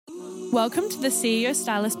Welcome to the CEO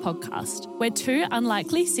Stylist podcast, where two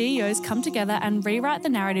unlikely CEOs come together and rewrite the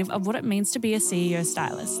narrative of what it means to be a CEO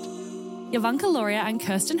stylist. Jovanka Loria and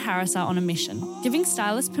Kirsten Harris are on a mission, giving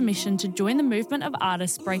stylists permission to join the movement of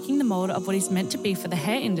artists breaking the mold of what is meant to be for the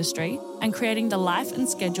hair industry and creating the life and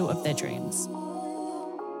schedule of their dreams.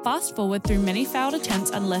 Fast forward through many failed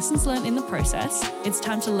attempts and lessons learned in the process, it's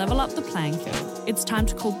time to level up the playing field. It's time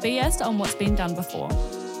to call BS on what's been done before.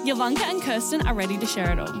 Jovanka and Kirsten are ready to share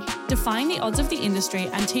it all, defying the odds of the industry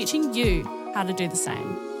and teaching you how to do the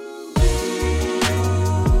same.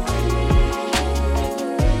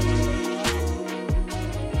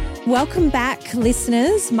 Welcome back,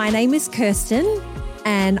 listeners. My name is Kirsten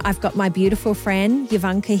and I've got my beautiful friend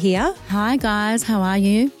Jovanka here. Hi guys, how are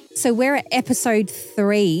you? So we're at episode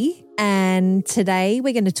 3 and today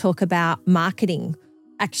we're going to talk about marketing.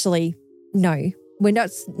 Actually, no.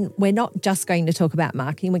 We're not just going to talk about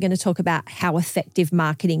marketing. We're going to talk about how effective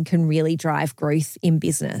marketing can really drive growth in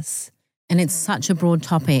business. And it's such a broad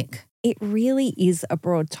topic. It really is a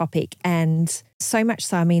broad topic, and so much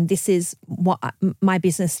so, I mean, this is what my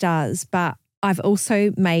business does, but I've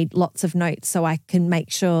also made lots of notes so I can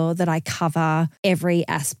make sure that I cover every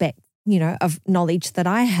aspect, of knowledge that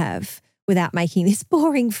I have without making this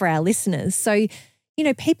boring for our listeners. So,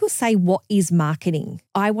 people say, what is marketing?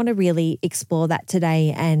 I want to really explore that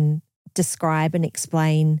today and describe and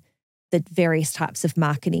explain the various types of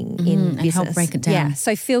marketing in business. And help break it down. Yeah,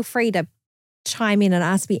 so feel free to chime in and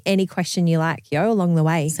ask me any question you like, along the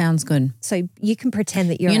way. Sounds good. So you can pretend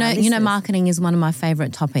that you're our listeners. Marketing is one of my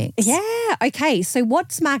favorite topics. Yeah. Okay. So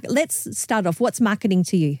let's start off. What's marketing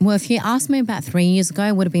to you? Well, if you asked me about 3 years ago,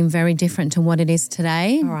 it would have been very different to what it is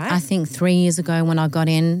today. All right. I think 3 years ago when I got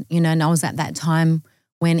in, and I was at that time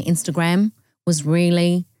when Instagram was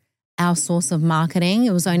really our source of marketing.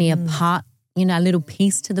 It was only a part, a little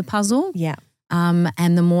piece to the puzzle. Yeah.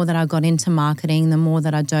 And the more that I got into marketing, the more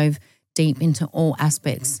that I dove deep into all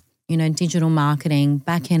aspects, digital marketing,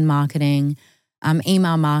 back-end marketing,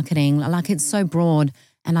 email marketing. Like, it's so broad.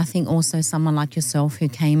 And I think also someone like yourself who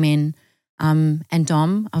came in, and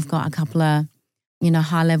Dom, I've got a couple of,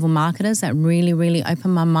 high-level marketers that really, really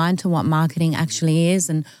opened my mind to what marketing actually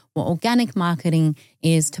is and what organic marketing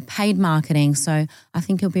is to paid marketing. So I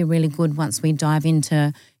think it'll be really good once we dive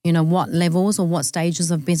into, what levels or what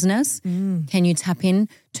stages of business can you tap in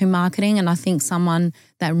to marketing. And I think someone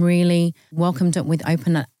that really welcomed it with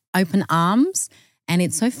open arms. And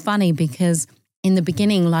it's so funny because in the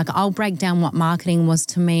beginning, I'll break down what marketing was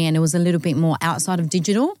to me, and it was a little bit more outside of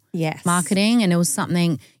digital marketing. And it was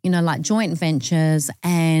something, like joint ventures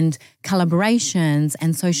and collaborations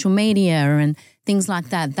and social media and things like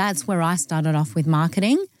that. That's where I started off with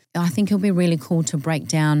marketing. I think it'll be really cool to break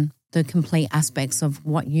down the complete aspects of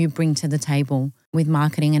what you bring to the table with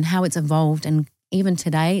marketing and how it's evolved. And even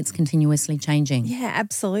today, it's continuously changing. Yeah,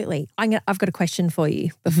 absolutely. I've got a question for you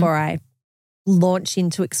before I launch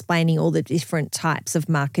into explaining all the different types of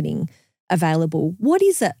marketing available. What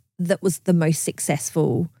is it that was the most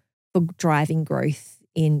successful for driving growth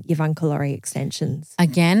in Jovanka Loria Extensions?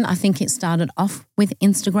 Again, I think it started off with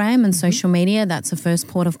Instagram and social media. That's the first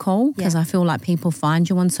port of call because I feel like people find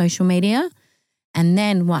you on social media. And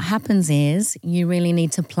then what happens is you really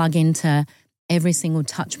need to plug into every single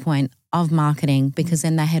touch point of marketing because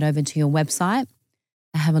then they head over to your website,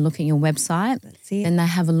 they have a look at your website, That's it. Then they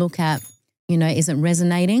have a look at, is it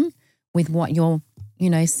resonating with what you're,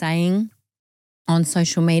 saying on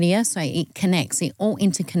social media? So it connects, it all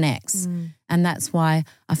interconnects. And that's why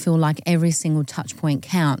I feel like every single touch point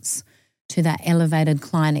counts to that elevated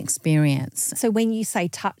client experience. So when you say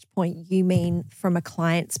touch point, you mean from a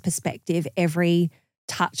client's perspective, every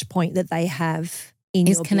touch point that they have in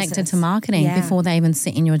your is connected business. to marketing before they even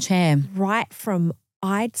sit in your chair.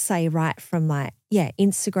 I'd say right from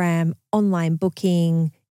Instagram, online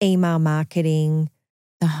booking, email marketing.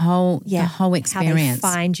 The whole experience. How they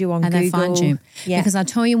find you on Google. They find you. Yeah. Because I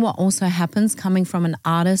tell you what also happens coming from an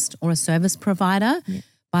artist or a service provider,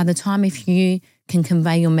 by the time if you can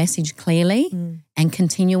convey your message clearly and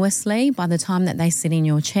continuously, by the time that they sit in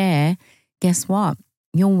your chair, guess what?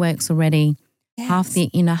 Your work's already half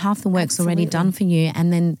the work's already done for you,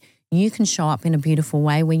 and then you can show up in a beautiful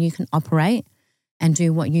way where you can operate and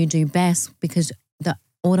do what you do best because the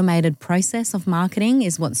automated process of marketing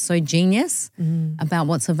is what's so genius about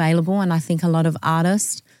what's available. And I think a lot of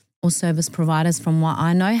artists or service providers, from what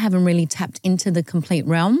I know, haven't really tapped into the complete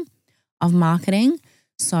realm of marketing.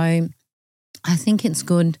 So I think it's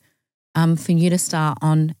good for you to start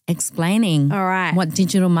on explaining what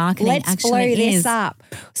digital marketing actually is. Let's blow this up.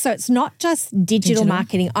 So it's not just digital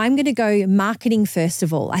marketing. I'm going to go marketing first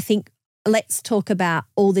of all. I think let's talk about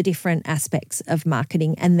all the different aspects of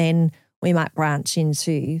marketing, and then we might branch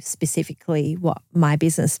into specifically what my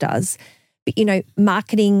business does. But,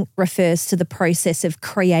 marketing refers to the process of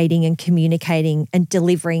creating and communicating and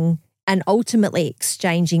delivering and ultimately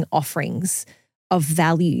exchanging offerings of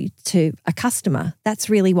value to a customer. That's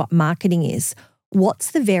really what marketing is.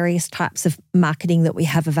 What's the various types of marketing that we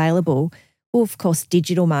have available? Well, of course,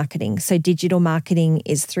 digital marketing. So digital marketing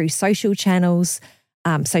is through social channels,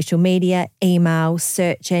 social media, email,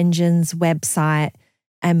 search engines, website,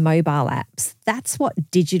 and mobile apps. That's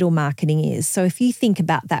what digital marketing is. So if you think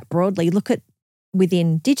about that broadly, look at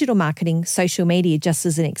within digital marketing, social media, just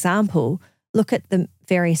as an example, look at the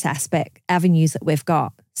various avenues that we've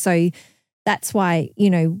got. So that's why,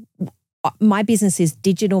 my business is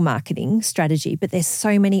digital marketing strategy, but there's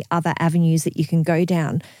so many other avenues that you can go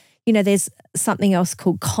down. There's something else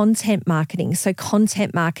called content marketing. So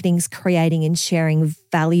content marketing is creating and sharing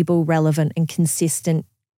valuable, relevant, and consistent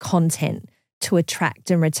content to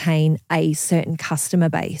attract and retain a certain customer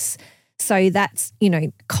base. So that's,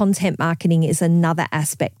 content marketing is another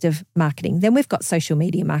aspect of marketing. Then we've got social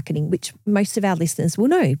media marketing, which most of our listeners will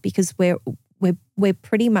know because we're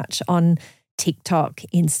pretty much on TikTok,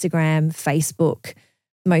 Instagram, Facebook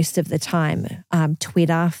most of the time,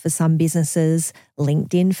 Twitter for some businesses,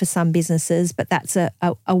 LinkedIn for some businesses, but that's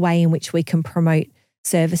a way in which we can promote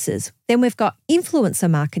services. Then we've got influencer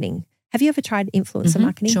marketing. Have you ever tried influencer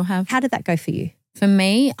marketing? Sure have. How did that go for you? For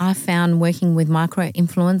me, I found working with micro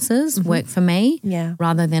influencers worked for me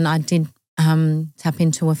rather than I did tap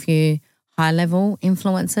into a few high-level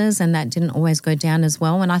influencers, and that didn't always go down as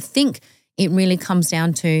well. And I think it really comes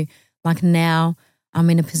down to, like, now I'm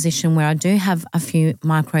in a position where I do have a few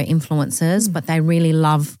micro influencers, but they really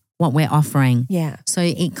love what we're offering. Yeah. So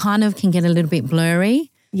it kind of can get a little bit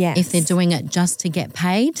blurry if they're doing it just to get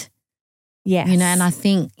paid. Yes. And I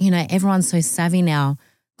think, everyone's so savvy now.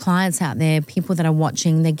 Clients out there, people that are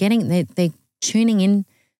watching, they're tuning in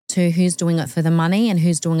to who's doing it for the money and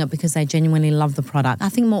who's doing it because they genuinely love the product. I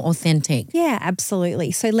think more authentic. Yeah,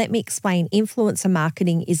 absolutely. So let me explain. Influencer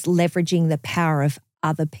marketing is leveraging the power of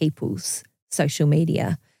other people's social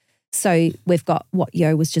media. So we've got what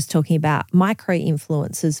Yo was just talking about, micro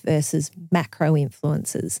influencers versus macro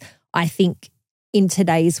influencers. I think in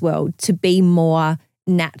today's world, to be more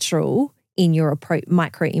natural in your approach,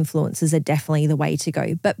 micro influencers are definitely the way to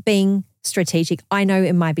go. But being strategic, I know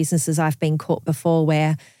in my businesses I've been caught before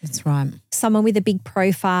where that's right, someone with a big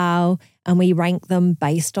profile and we rank them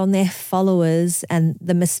based on their followers, and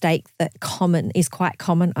the mistake that is quite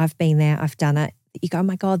common. I've been there, I've done it. You go, oh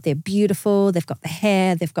my God, they're beautiful. They've got the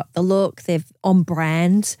hair, they've got the look, they're on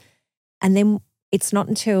brand. And then it's not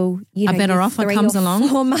until, a better offer comes along.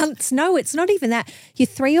 4 months. No, it's not even that. You're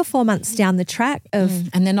 3 or 4 months down the track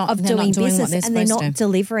of and they're not doing business, what and they're not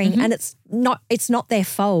delivering. And it's not their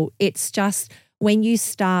fault. It's just when you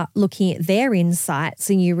start looking at their insights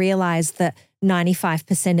and you realize that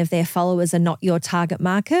 95% of their followers are not your target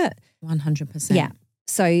market. 100%. Yeah.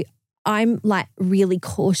 So I'm like really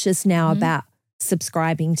cautious now about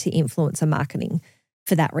subscribing to influencer marketing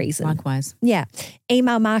for that reason. Likewise. Yeah.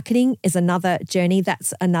 Email marketing is another journey.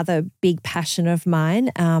 That's another big passion of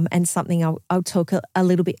mine, and something I'll talk a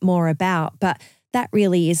little bit more about. But that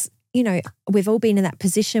really is, we've all been in that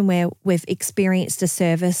position where we've experienced a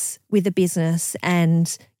service with a business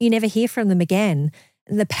and you never hear from them again.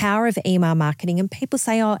 The power of email marketing, and people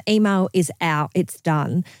say, oh, email is out, it's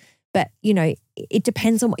done. But, it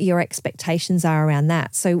depends on what your expectations are around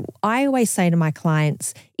that. So I always say to my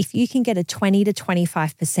clients, if you can get a 20 to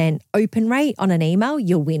 25% open rate on an email,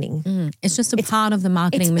 you're winning. It's just part of the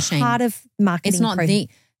marketing machine. It's part of marketing. It's not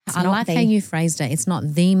I like how you phrased it. It's not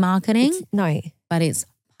the marketing. But it's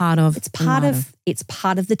part of. It's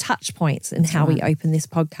part of the touch points and how we open this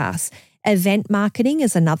podcast. Event marketing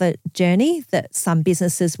is another journey that some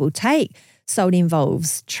businesses will take. So it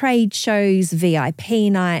involves trade shows, VIP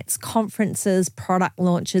nights, conferences, product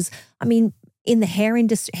launches. I mean, in the hair and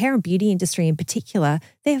beauty industry in particular,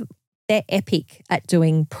 they're epic at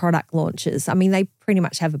doing product launches. I mean, they pretty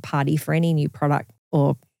much have a party for any new product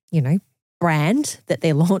or, brand that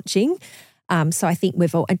they're launching. So I think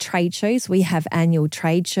at trade shows, we have annual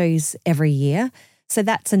trade shows every year. So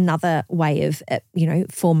that's another way of,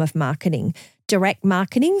 form of marketing. Direct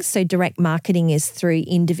marketing. So direct marketing is through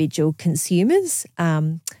individual consumers.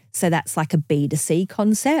 So that's like a B2C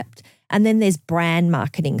concept. And then there's brand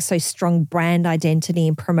marketing. So strong brand identity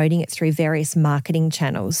and promoting it through various marketing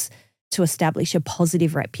channels to establish a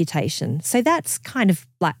positive reputation. So that's kind of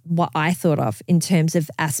like what I thought of in terms of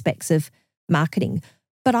aspects of marketing.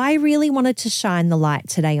 But I really wanted to shine the light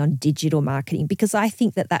today on digital marketing because I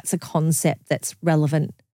think that that's a concept that's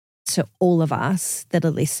relevant to all of us that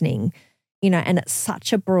are listening, and it's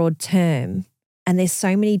such a broad term and there's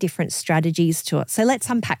so many different strategies to it. So let's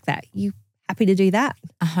unpack that. You happy to do that?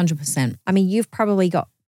 100%. I mean, you've probably got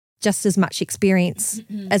just as much experience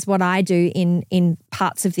as what I do in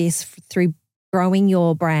parts of this through growing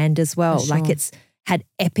your brand as well. For sure. Like it's had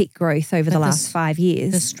epic growth over the last 5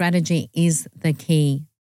 years. The strategy is the key.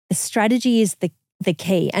 The strategy is the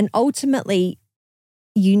key. And ultimately,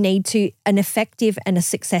 you need an effective and a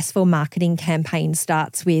successful marketing campaign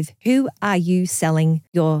starts with who are you selling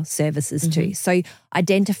your services to? So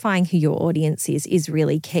identifying who your audience is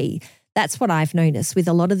really key. That's what I've noticed with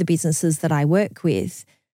a lot of the businesses that I work with.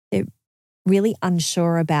 They're really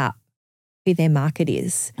unsure about who their market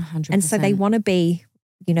is. 100%. And so they want to be,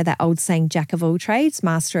 that old saying, jack of all trades,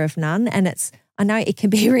 master of none. And I know it can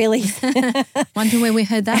be really wonder where we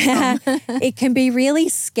heard that from. It can be really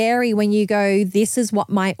scary when you go, this is what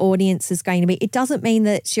my audience is going to be. It doesn't mean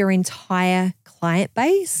that it's your entire client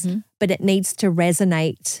base, but it needs to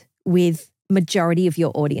resonate with majority of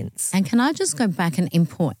your audience. And can I just go back and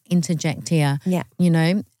interject here? Yeah.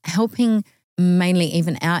 Helping mainly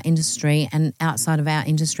even our industry and outside of our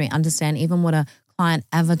industry understand even what a client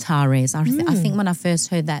avatar is. I think when I first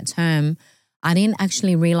heard that term, I didn't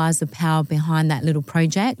actually realize the power behind that little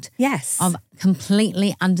project. Yes. Of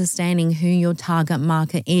completely understanding who your target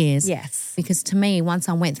market is. Yes. Because to me, once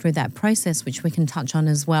I went through that process, which we can touch on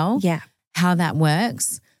as well, how that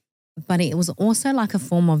works, but it was also like a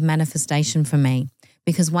form of manifestation for me.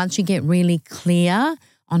 Because once you get really clear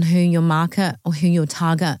on who your market or who your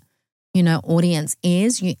target, audience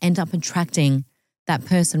is, you end up attracting that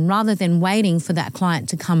person rather than waiting for that client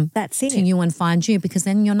to come to you and find you, because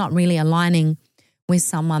then you're not really aligning with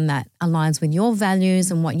someone that aligns with your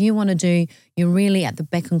values and what you want to do. You're really at the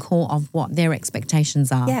beck and call of what their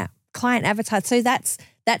expectations are. Yeah, client avatar. So that's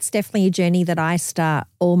definitely a journey that I start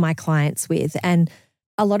all my clients with. And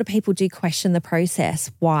a lot of people do question the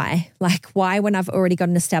process. Why? Like, why when I've already got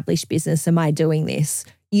an established business am I doing this?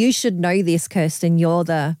 You should know this, Kirsten. You're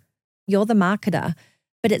the marketer.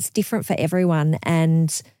 But it's different for everyone,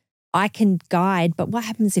 and I can guide, but what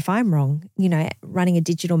happens if I'm wrong? Running a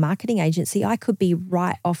digital marketing agency, I could be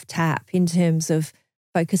right off tap in terms of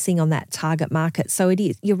focusing on that target market. So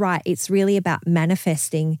you're right, it's really about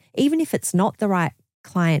manifesting. Even if it's not the right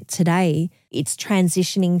client today, it's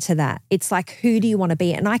transitioning to that. It's like, who do you want to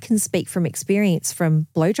be? And I can speak from experience from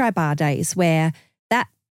blow dry bar days where that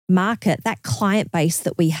market, that client base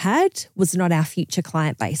that we had was not our future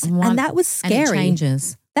client base. And that was scary. And it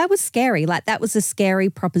changes. That was scary. Like that was a scary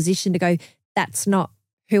proposition to go, that's not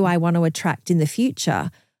who I want to attract in the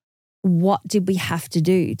future. What did we have to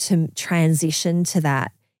do to transition to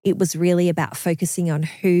that? It was really about focusing on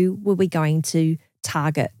who were we going to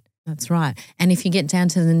target. That's right. And if you get down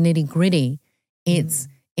to the nitty gritty, it's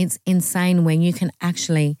insane when you can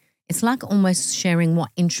actually, it's like almost sharing what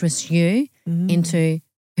interests you into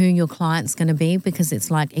who your client's going to be, because it's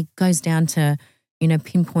like it goes down to,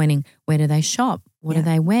 pinpointing where do they shop, what do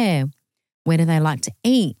they wear, where do they like to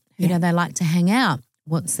eat, who do they like to hang out,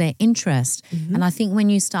 what's their interest. And I think when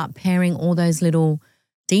you start pairing all those little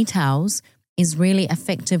details is really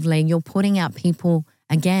effectively you're putting out people,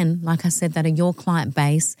 again, like I said, that are your client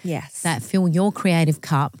base, that fill your creative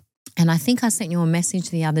cup. And I think I sent you a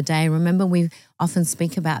message the other day. Remember, we often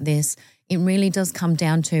speak about this. It really does come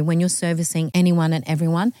down to when you're servicing anyone and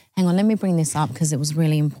everyone. Hang on, let me bring this up because it was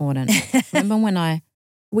really important. Remember when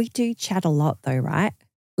we do chat a lot though, right?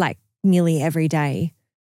 Like nearly every day.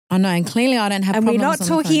 I know, and clearly I don't have problems. And we're not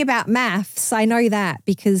talking about maths. I know that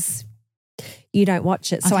because you don't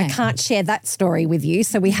watch it. So I can't share that story with you.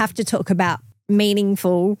 So we have to talk about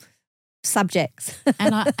meaningful subjects.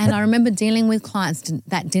 and I remember dealing with clients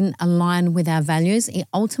that didn't align with our values.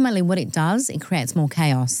 Ultimately what it does, it creates more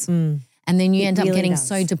chaos. And then you end up getting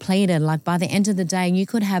so depleted. Like by the end of the day, you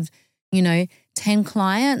could have, 10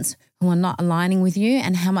 clients who are not aligning with you,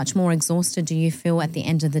 and how much more exhausted do you feel at the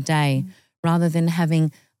end of the day rather than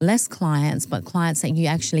having less clients, but clients that you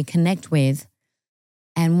actually connect with.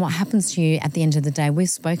 And what happens to you at the end of the day, we've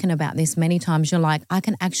spoken about this many times. You're like, I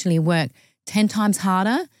can actually work 10 times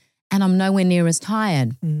harder and I'm nowhere near as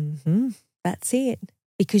tired. That's it.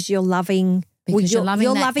 Because you're loving... Because you're loving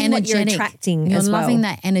what you're attracting as well. You're loving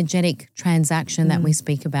that energetic transaction that we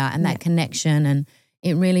speak about and that connection. And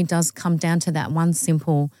it really does come down to that one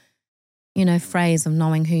simple, phrase of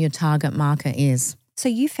knowing who your target market is. So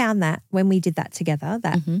you found that when we did that together,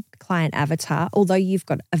 that client avatar, although you've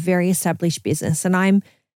got a very established business, and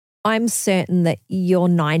I'm certain that you're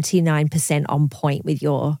 99% on point with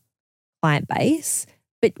your client base.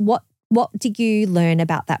 But what what did you learn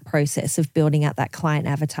about that process of building out that client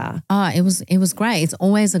avatar? It was great. It's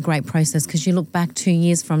always a great process because you look back 2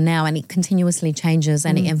 years from now and it continuously changes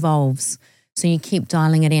and it evolves. So you keep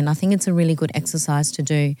dialing it in. I think it's a really good exercise to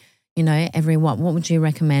do, every what would you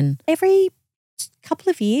recommend? Every couple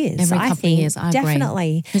of years. Every couple of years, I agree.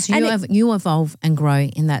 Definitely. Because you evolve and grow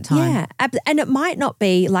in that time. Yeah. And it might not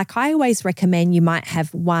be, like I always recommend you might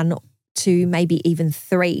have 1, 2, maybe even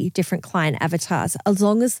 3 different client avatars, as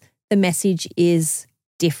long as the message is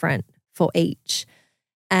different for each.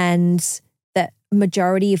 And the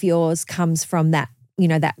majority of yours comes from that,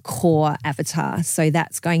 that core avatar. So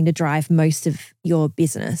that's going to drive most of your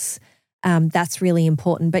business. That's really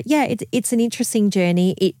important. But yeah, it's an interesting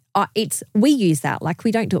journey. We use that. Like,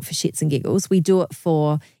 we don't do it for shits and giggles. We do it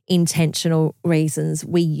for intentional reasons.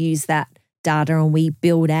 We use that data and we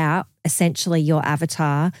build out essentially your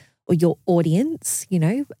avatar or your audience,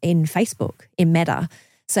 in Facebook, in Meta.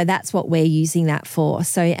 So that's what we're using that for.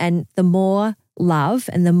 So, and the more love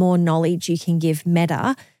and the more knowledge you can give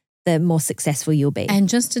Meta, the more successful you'll be. And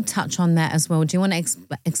just to touch on that as well, do you want to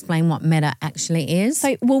explain what Meta actually is?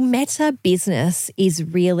 So, Meta Business is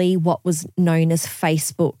really what was known as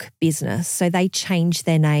Facebook Business. So they changed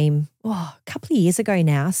their name a couple of years ago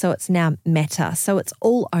now. So it's now Meta. So it's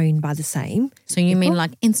all owned by the same. So you mean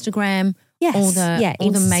like Instagram? Yes. All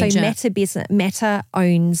the major. So Meta Business, Meta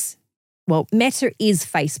owns, Meta is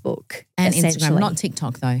Facebook and essentially. Instagram, not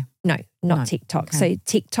TikTok though. No, not TikTok. Okay. So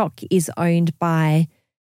TikTok is owned by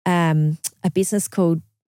a business called,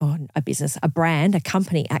 a brand, a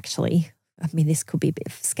company actually. I mean, this could be a bit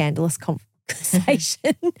of scandalous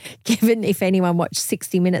conversation given if anyone watched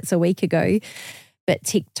 60 Minutes a week ago, but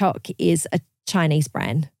TikTok is a Chinese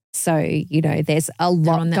brand. So, there's a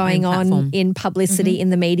lot going on in publicity in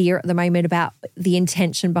the media at the moment about the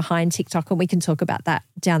intention behind TikTok, and we can talk about that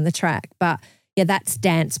down the track. But yeah, that's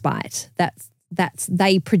Dance Byte. That's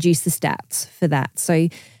they produce the stats for that. So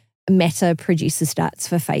Meta produces stats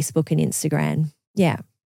for Facebook and Instagram. Yeah.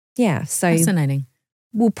 So fascinating.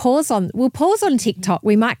 We'll pause on TikTok.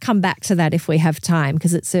 We might come back to that if we have time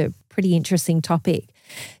because it's a pretty interesting topic.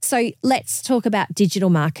 So let's talk about digital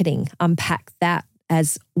marketing. Unpack that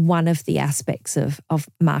as one of the aspects of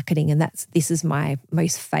marketing, and this is my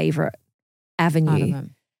most favorite avenue.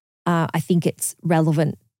 I think it's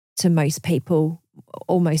relevant to most people.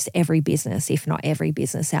 Almost every business, if not every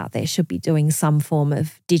business out there, should be doing some form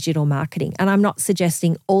of digital marketing. And I'm not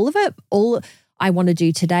suggesting all of it. All I want to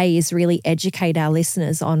do today is really educate our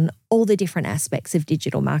listeners on all the different aspects of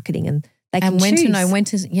digital marketing, and they can when choose. to know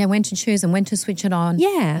when to choose and when to switch it on.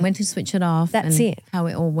 Yeah. And when to switch it off. That's and it. How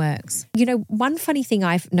it all works. One funny thing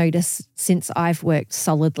I've noticed since I've worked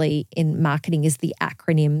solidly in marketing is the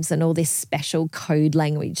acronyms and all this special code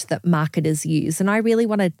language that marketers use. And I really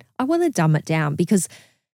want to dumb it down because,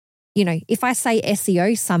 if I say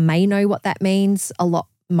SEO, some may know what that means. A lot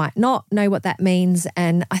might not know what that means.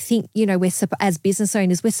 And I think, we're as business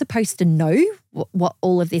owners, we're supposed to know what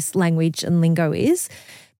all of this language and lingo is.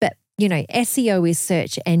 SEO is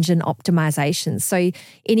search engine optimization. So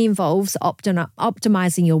it involves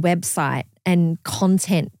optimizing your website and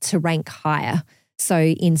content to rank higher. So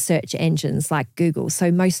in search engines like Google.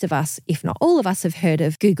 So most of us, if not all of us, have heard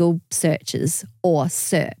of Google searches, or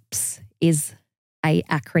SERPs is a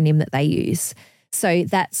acronym that they use. So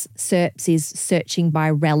that's SERPs is searching by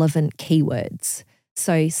relevant keywords.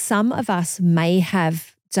 So some of us may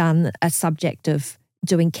have done a subject of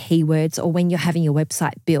doing keywords, or when you're having your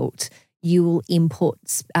website built, you will import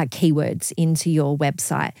keywords into your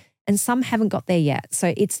website, and some haven't got there yet.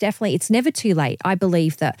 So it's never too late. I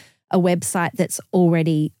believe that a website that's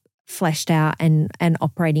already fleshed out and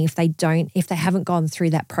operating, if they haven't gone through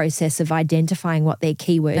that process of identifying what their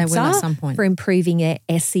keywords are at some point for improving their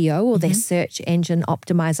SEO or their search engine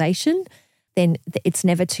optimization, then it's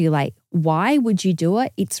never too late. Why would you do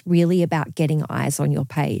it? It's really about getting eyes on your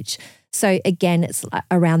page. So again, it's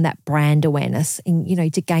around that brand awareness and,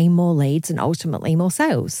 to gain more leads and ultimately more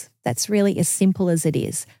sales. That's really as simple as it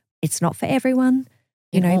is. It's not for everyone.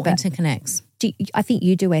 It all interconnects. I think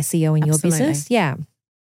you do SEO in your business. Yeah.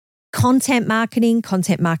 Content marketing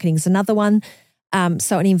is another one.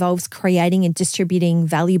 So it involves creating and distributing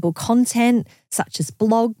valuable content such as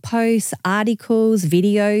blog posts, articles,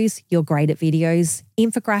 videos. You're great at videos,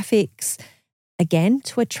 infographics, again,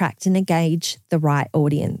 to attract and engage the right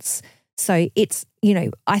audience. So it's,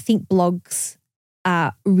 I think blogs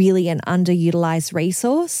are really an underutilized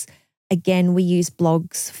resource. Again, we use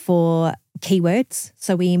blogs for keywords.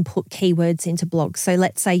 So we input keywords into blogs. So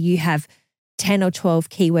let's say you have 10 or 12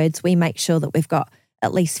 keywords. We make sure that we've got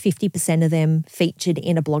at least 50% of them featured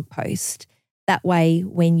in a blog post. That way,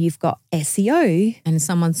 when you've got SEO and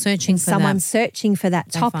someone's searching for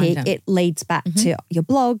that topic, it leads back to your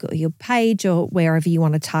blog or your page or wherever you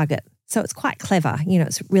want to target. So it's quite clever.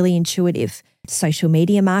 It's really intuitive. Social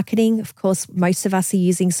media marketing, of course, most of us are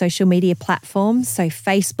using social media platforms. So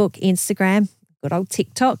Facebook, Instagram, good old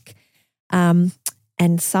TikTok, and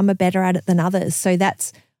some are better at it than others. So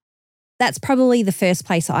that's probably the first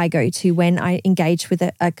place I go to when I engage with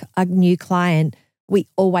a new client. We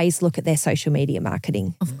always look at their social media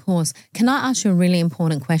marketing. Of course. Can I ask you a really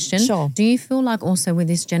important question? Sure. Do you feel like also with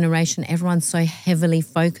this generation, everyone's so heavily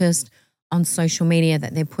focused on social media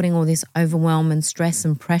that they're putting all this overwhelm and stress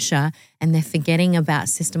and pressure, and they're forgetting about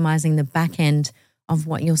systemizing the back end of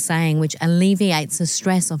what you're saying, which alleviates the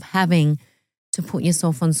stress of having to put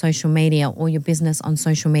yourself on social media or your business on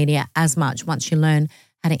social media as much once you learn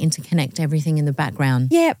how to interconnect everything in the background?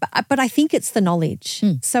 Yeah, but I think it's the knowledge.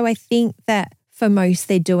 So I think that for most,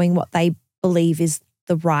 they're doing what they believe is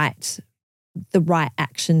the right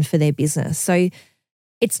action for their business. So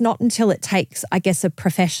it's not until it takes, I guess, a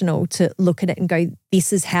professional to look at it and go,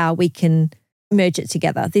 this is how we can merge it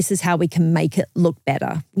together. This is how we can make it look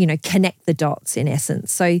better, connect the dots in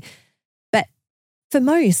essence. So, but for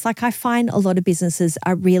most, like I find a lot of businesses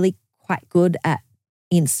are really quite good at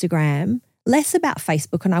Instagram, less about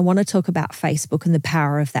Facebook. And I want to talk about Facebook and the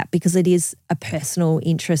power of that because it is a personal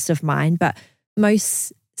interest of mine. But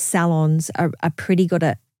most salons are pretty good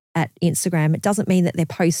at Instagram. It doesn't mean that they're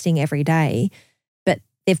posting every day, but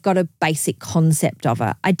they've got a basic concept of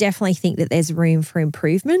it. I definitely think that there's room for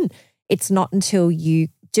improvement. It's not until you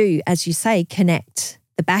do, as you say, connect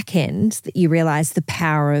the back end that you realize the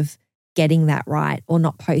power of getting that right or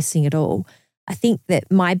not posting at all. I think that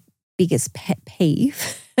my biggest pet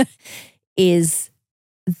peeve is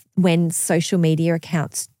when social media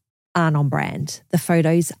accounts aren't on brand. The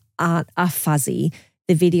photos are fuzzy.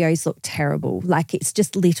 The videos look terrible. Like it's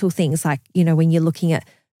just little things like, when you're looking at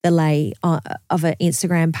the lay of an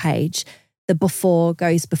Instagram page, the before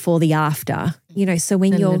goes before the after, so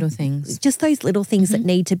when you're little things, just those little things that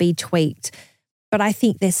need to be tweaked. But I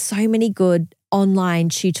think there's so many good online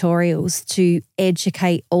tutorials to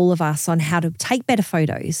educate all of us on how to take better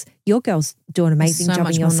photos. Your girls do an amazing job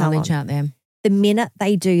in your salon. So much more knowledge out there. The minute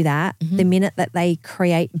they do that, the minute that they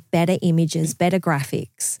create better images, better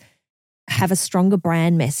graphics, have a stronger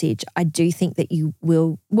brand message, I do think that you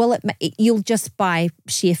will, you'll just by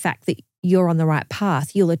sheer fact that you're on the right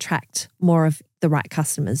path, you'll attract more of the right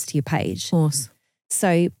customers to your page. Of course.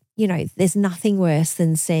 So, there's nothing worse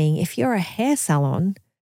than seeing, if you're a hair salon,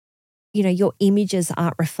 your images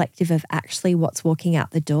aren't reflective of actually what's walking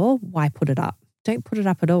out the door. Why put it up? Don't put it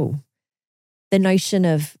up at all. The notion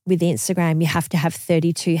of with Instagram, you have to have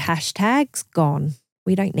 32 hashtags, gone.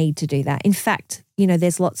 We don't need to do that. In fact,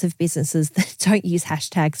 there's lots of businesses that don't use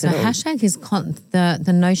hashtags at all. Hashtag is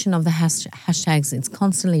the notion of the hashtags. It's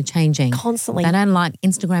constantly changing. Constantly. They don't like,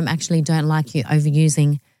 Instagram actually don't like you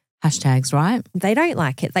overusing hashtags, right? They don't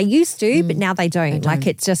like it. They used to, but now they don't. Like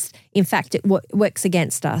it's just, in fact, it works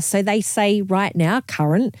against us. So they say right now,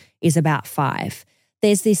 current is about 5.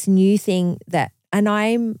 There's this new thing that, and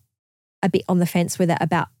I'm a bit on the fence with it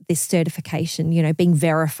about this certification, being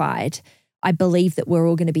verified. I believe that we're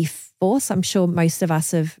all going to be forced. I'm sure most of us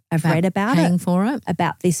have read about paying it. For it.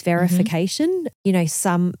 About this verification.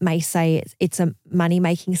 Some may say it's a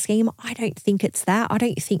money-making scheme. I don't think it's that. I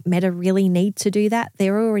don't think Meta really need to do that.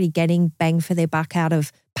 They're already getting bang for their buck out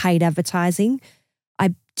of paid advertising.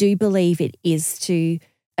 I do believe it is to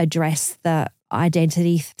address the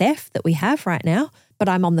identity theft that we have right now, but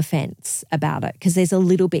I'm on the fence about it because there's a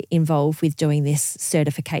little bit involved with doing this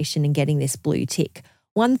certification and getting this blue tick.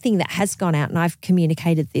 One thing that has gone out, and I've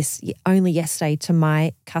communicated this only yesterday to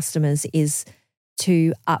my customers, is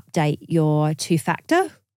to update your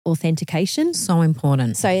 2-factor authentication. So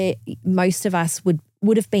important. So most of us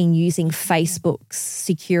would have been using Facebook's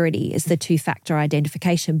security as the 2-factor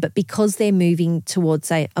identification, but because they're moving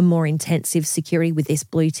towards a more intensive security with this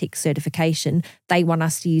blue tick certification, they want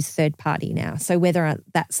us to use third party now. So whether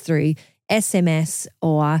that's through SMS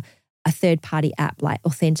or a third-party app like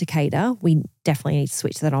Authenticator, we definitely need to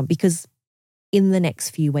switch that on because in the next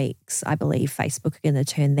few weeks, I believe Facebook are going to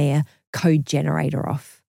turn their code generator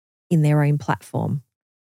off in their own platform.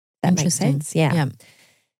 That makes sense? Yeah.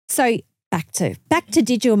 So back to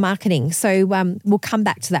digital marketing. So we'll come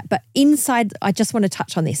back to that. But inside, I just want to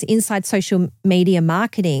touch on this. Inside social media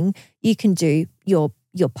marketing, you can do your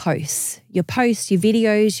posts, your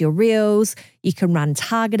videos, your reels. You can run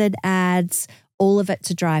targeted ads, all of it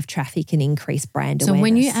to drive traffic and increase brand awareness. So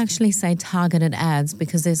when you actually say targeted ads,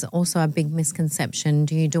 because there's also a big misconception,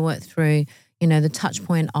 do you do it through, the touch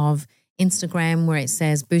point of Instagram where it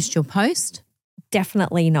says boost your post?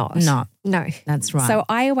 Definitely not. No. That's right. So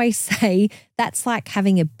I always say that's like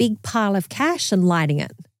having a big pile of cash and lighting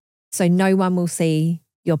it. So no one will see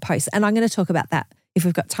your post. And I'm going to talk about that. If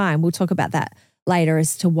we've got time, we'll talk about that later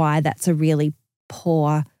as to why that's a really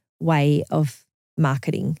poor way of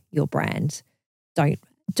marketing your brand.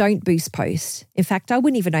 Don't boost post. In fact, I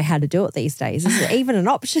wouldn't even know how to do it these days. Is it even an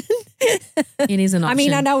option? It is an option. I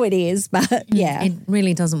mean, I know it is, but yeah. It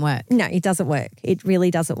really doesn't work. No, it doesn't work. It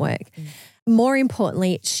really doesn't work. More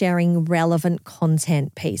importantly, it's sharing relevant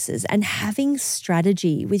content pieces and having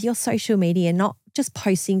strategy with your social media, not just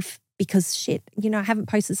posting because I haven't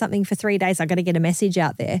posted something for 3 days. I got to get a message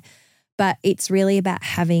out there. But it's really about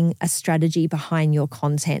having a strategy behind your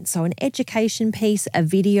content. So an education piece, a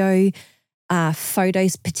video,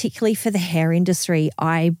 photos, particularly for the hair industry.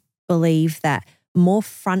 I believe that more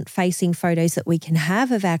front-facing photos that we can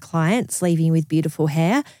have of our clients leaving with beautiful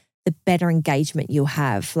hair, the better engagement you'll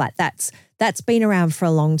have. Like that's been around for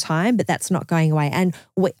a long time, but that's not going away. And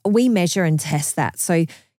we measure and test that. So,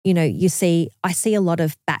 I see a lot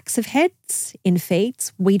of backs of heads in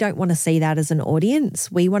feeds. We don't want to see that as an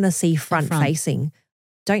audience. We want to see front-facing.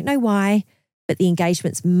 Don't know why, but the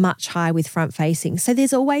engagement's much higher with front-facing. So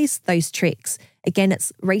there's always those tricks. Again,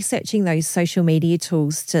 it's researching those social media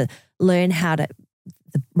tools to learn how to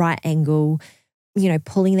the right angle,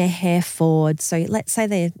 pulling their hair forward. So let's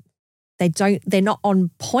say they're not on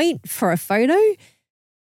point for a photo.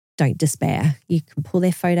 Don't despair. You can pull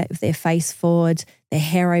their photo of their face forward, their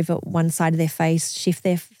hair over one side of their face, shift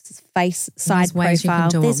their face side profile.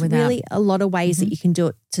 There's really a lot of ways that you can do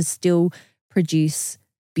it to still produce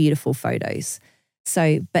beautiful photos.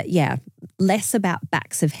 So, but yeah, less about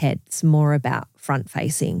backs of heads, more about front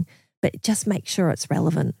facing, but just make sure it's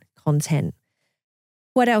relevant content.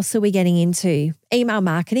 What else are we getting into? Email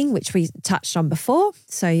marketing, which we touched on before.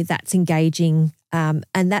 So that's engaging, and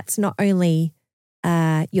that's not only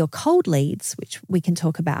your cold leads, which we can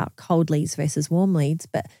talk about cold leads versus warm leads,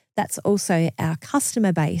 but that's also our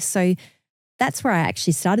customer base. So that's where I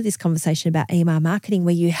actually started this conversation about email marketing,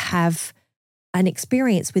 where you have an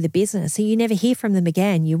experience with a business. So you never hear from them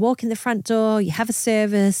again. You walk in the front door, you have a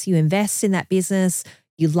service, you invest in that business,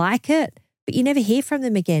 you like it, but you never hear from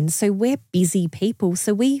them again. So we're busy people,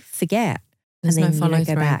 so we forget. There's and then no follow you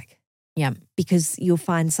don't go back. Yeah. Because you'll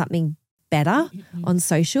find something better on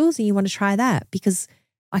socials and you want to try that, because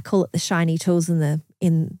I call it the shiny tools in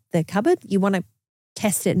the cupboard. You want to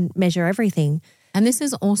test it and measure everything. And this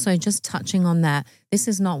is also just touching on that. This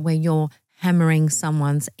is not where you're hammering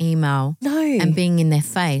someone's email and being in their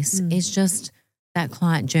face. It's just that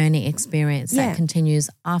client journey experience that continues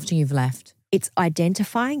after you've left. It's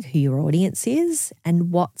identifying who your audience is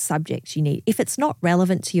and what subjects you need. If it's not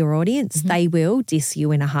relevant to your audience, they will diss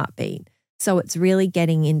you in a heartbeat. So it's really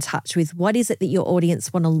getting in touch with what is it that your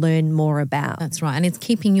audience want to learn more about. That's right. And it's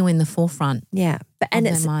keeping you in the forefront. Yeah. And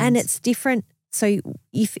it's different. So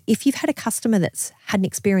if you've had a customer that's had an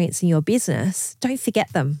experience in your business, don't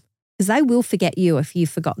forget them, because they will forget you if you've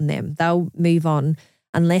forgotten them. They'll move on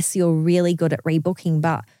unless you're really good at rebooking.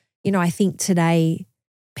 But, I think today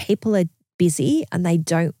people are busy and they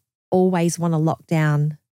don't always want to lock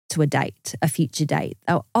down to a future date.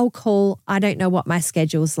 I'll call, I don't know what my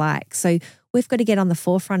schedule's like. So we've got to get on the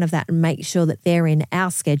forefront of that and make sure that they're in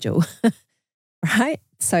our schedule, right?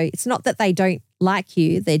 So it's not that they don't like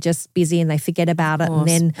you, they're just busy and they forget about it.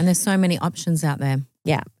 And there's so many options out there.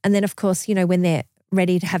 Yeah. And then of course, when they're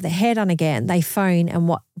ready to have their hair done again, they phone, and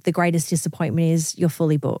what the greatest disappointment is, you're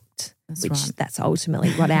fully booked. That's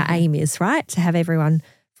ultimately what our aim is, right? To have everyone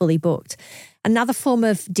fully booked. Another form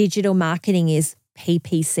of digital marketing is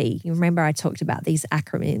PPC. You remember I talked about these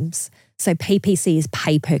acronyms. So PPC is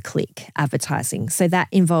pay-per-click advertising. So that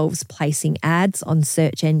involves placing ads on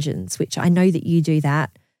search engines, which I know that you do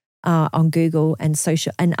that on Google and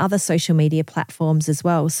other social media platforms as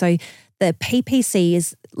well. So the PPC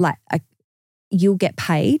is like you'll get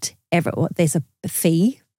paid. There's a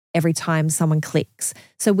fee every time someone clicks.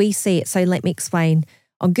 So we see it. So let me explain.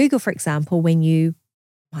 On Google, for example, when you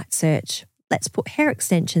might search, let's put hair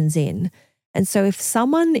extensions in. And so if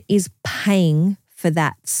someone is paying for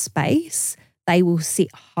that space, they will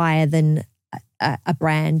sit higher than a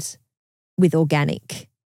brand with organic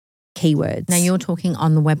keywords. Now you're talking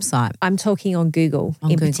on the website. I'm talking on Google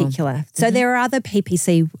particular. So there are other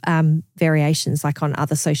PPC variations like on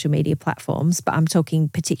other social media platforms, but I'm talking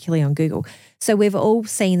particularly on Google. So we've all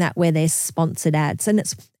seen that where there's sponsored ads. And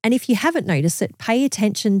if you haven't noticed it, pay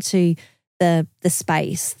attention to the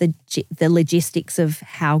space, the logistics of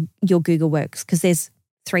how your Google works, because there's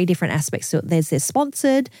 3 different aspects to it. There's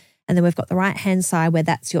sponsored, and then we've got the right-hand side where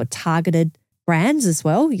that's your targeted brands as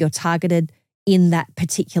well, your targeted in that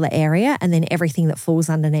particular area, and then everything that falls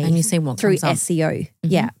underneath. And you see what through comes up. SEO. Mm-hmm.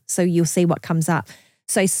 Yeah. So you'll see what comes up.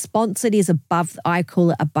 So sponsored is above, I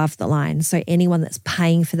call it above the line. So anyone that's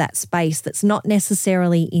paying for that space that's not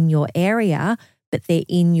necessarily in your area, but they're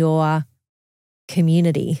in your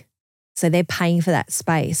community. So they're paying for that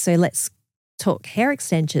space. So let's talk hair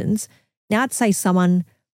extensions. Now I'd say someone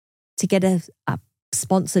to get a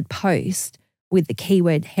sponsored post with the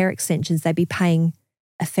keyword hair extensions, they'd be paying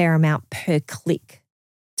a fair amount per click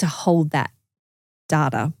to hold that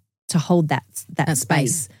data, to hold that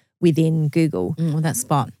space within Google. Or that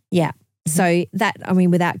spot. Yeah. Mm-hmm. So that, I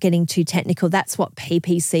mean, without getting too technical, that's what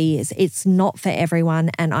PPC is. It's not for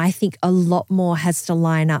everyone. And I think a lot more has to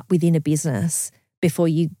line up within a business before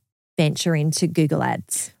you venture into Google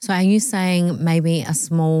Ads. So are you saying maybe a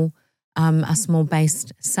small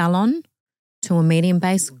based salon to a medium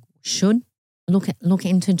based should look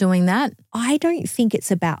into doing that? I don't think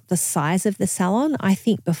it's about the size of the salon. I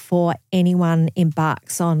think before anyone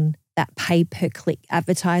embarks on that pay-per-click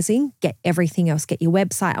advertising, get everything else, get your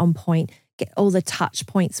website on point, get all the touch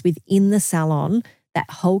points within the salon, that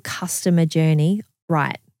whole customer journey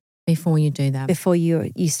right. Before you do that. Before you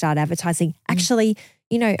start advertising. Actually,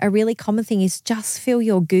 you know, a really common thing is just fill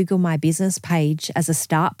your Google My Business page as a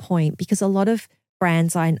start point, because a lot of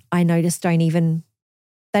brands I notice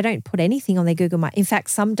they don't put anything on their Google My. In fact,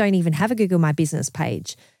 some don't even have a Google My Business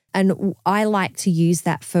page. And I like to use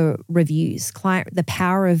that for reviews, the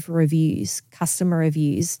power of reviews, customer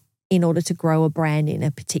reviews, in order to grow a brand in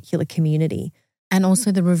a particular community. And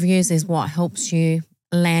also the reviews is what helps you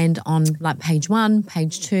land on like page 1,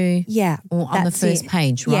 page 2, or on the first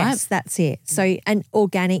page, right? Yes, that's it. So, and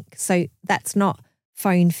organic. So that's not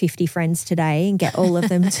phone 50 friends today and get all of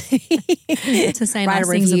them to say write nice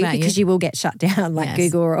a things review, about because you will get shut down like Yes.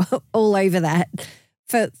 Google or all over that.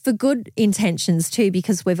 For good intentions too,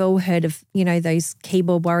 because we've all heard of, you know, those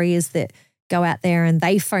keyboard warriors that go out there and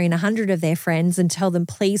they phone 100 of their friends and tell them,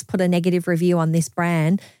 please put a negative review on this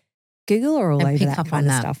brand. Google are all over that kind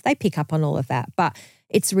of stuff. They pick up on all of that. But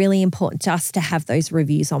it's really important just to have those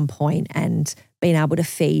reviews on point and being able to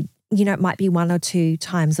feed. You know, it might be 1 or 2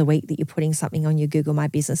 times a week that you're putting something on your Google My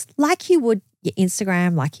Business, like you would your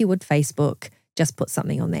Instagram, like you would Facebook. Just put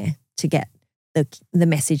something on there to get the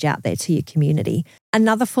message out there to your community.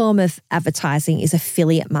 Another form of advertising is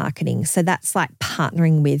affiliate marketing. So that's like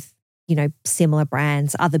partnering with, you know, similar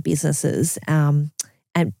brands, other businesses, and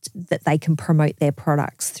that they can promote their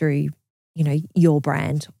products through, you know, your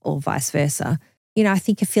brand or vice versa. You know, I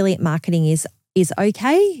think affiliate marketing is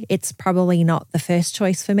okay. It's probably not the first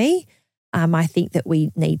choice for me. I think that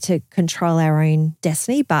we need to control our own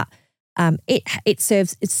destiny, but it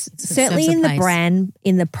serves. It's certainly in the brand,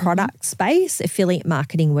 in the product space. Affiliate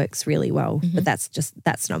marketing works really well, but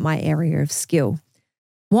that's not my area of skill.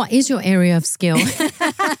 What is your area of skill? Which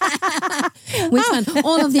one?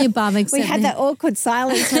 All of the above. We had that awkward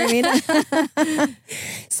silence for a minute.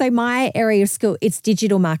 So my area of skill, it's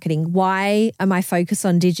digital marketing. Why am I focused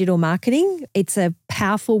on digital marketing? It's a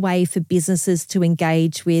powerful way for businesses to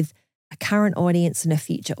engage with a current audience and a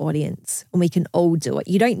future audience, and we can all do it.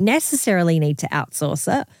 You don't necessarily need to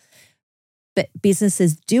outsource it, but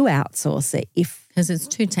businesses do outsource it because it's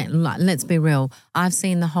too like, let's be real. I've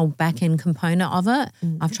seen the whole back-end component of it.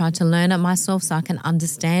 I've tried to learn it myself so I can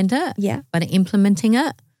understand it. Yeah. But implementing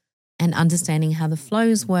it and understanding how the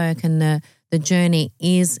flows work and the journey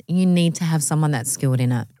is, you need to have someone that's skilled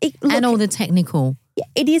in it. And all the technical. Yeah,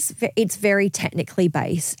 it is. It's very technically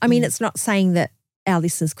based. I mean, it's not saying that our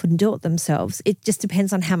listeners couldn't do it themselves. It just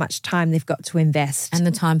depends on how much time they've got to invest. And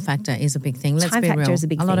the time factor is a big thing. Let's be real. Is a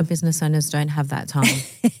big thing. A lot of business owners don't have that time.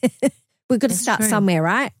 We've got to start somewhere,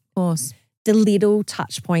 right? Of course. The little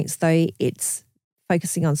touch points, though, it's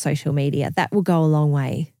focusing on social media. That will go a long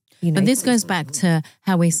way. You know, but this goes back to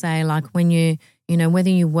how we say, like, when you know,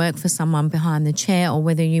 whether you work for someone behind the chair or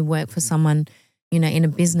whether you work for someone, you know, in a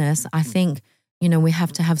business, I think, you know, we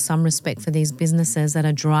have to have some respect for these businesses that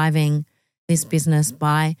are driving this business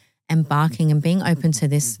by embarking and being open to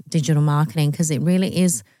this digital marketing, because it really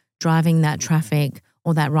is driving that traffic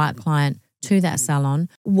or that right client to that salon.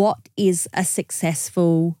 What is a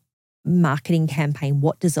successful marketing campaign?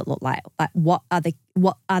 What does it look like? Like what are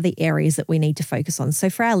the areas that we need to focus on? So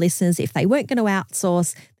for our listeners, if they weren't going to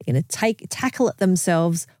outsource, they're going to tackle it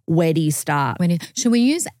themselves, where do you start? Should we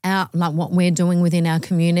use like what we're doing within our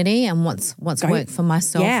community and what's worked for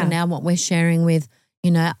myself and now what we're sharing with, you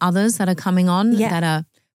know, others that are coming on that are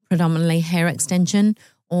predominantly hair extension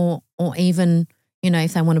or even, you know,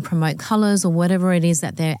 if they want to promote colours or whatever it is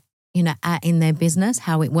that they're, you know, at in their business,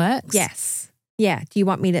 how it works. Yes. Yeah. Do you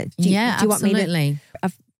want me to? Absolutely.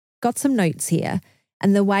 I've got some notes here,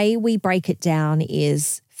 And the way we break it down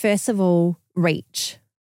is, first of all, reach.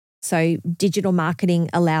 So digital marketing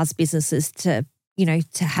allows businesses to,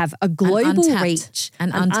 to have a global reach.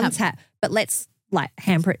 And untapped. But let's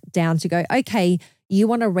hamper it down to go, okay, you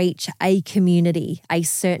want to reach a community, a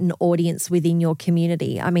certain audience within your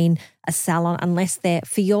community. I mean, a salon, unless they're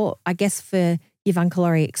for your Yvonne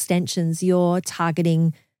Laurie extensions, you're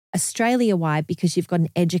targeting Australia-wide because you've got an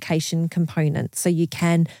education component. So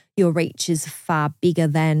your reach is far bigger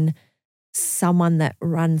than someone that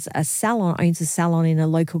owns a salon in a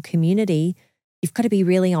local community. You've got to be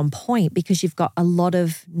really on point because you've got a lot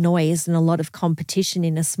of noise and a lot of competition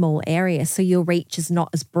in a small area. So your reach is not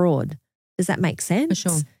as broad. Does that make sense? For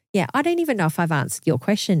sure. Yeah, I don't even know if I've answered your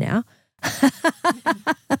question now.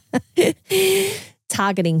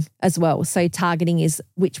 Targeting as well. So targeting is,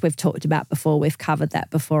 which we've talked about before. We've covered that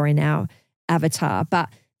before in our avatar. But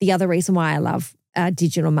the other reason why I love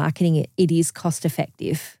digital marketing, it is cost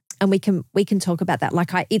effective. And we can talk about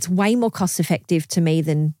that. It's way more cost effective to me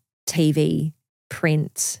than TV,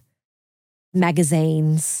 print,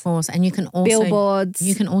 magazines, of course. And you can also billboards.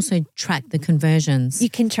 You can also track the conversions. You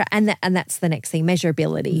can track, and that's the next thing,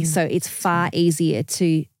 measurability. So it's far easier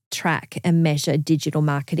to track and measure digital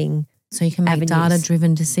marketing. So you can make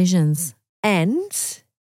data-driven decisions. And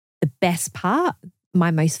the best part,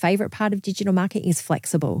 my most favorite part of digital marketing is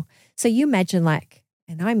flexible. So you imagine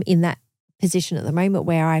and I'm in that position at the moment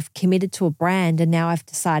where I've committed to a brand and now I've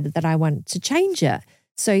decided that I want to change it.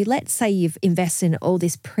 So let's say you've invested in all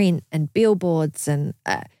this print and billboards and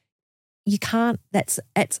you can't,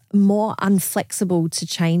 it's more unflexible to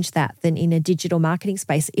change that than in a digital marketing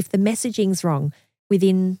space. If the messaging's wrong,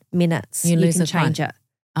 within minutes, you can change it.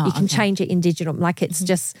 You can change it in digital. It's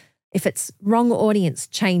just, if it's wrong audience,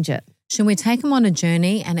 change it. Should we take them on a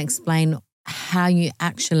journey and explain how you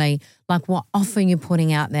actually, what offer you're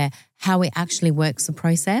putting out there, how it actually works, the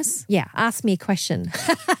process? Yeah, ask me a question.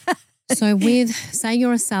 So say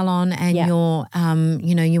you're a salon and you're,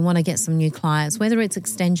 you want to get some new clients, whether it's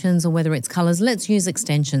extensions or whether it's colours, let's use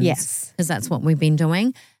extensions. Yes. Because that's what we've been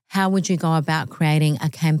doing. How would you go about creating a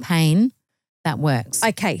campaign that works?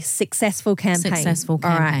 Okay, successful campaign. Successful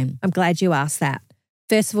campaign. All right. I'm glad you asked that.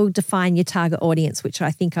 First of all, define your target audience, which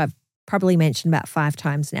I think I've probably mentioned about 5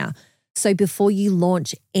 times now. So before you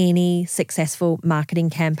launch any successful marketing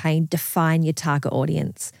campaign, define your target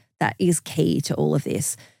audience. That is key to all of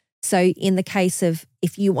this. So in the case of,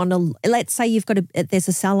 if you want to, let's say there's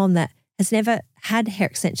a salon that has never had hair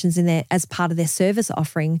extensions in there as part of their service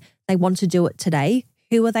offering, they want to do it today.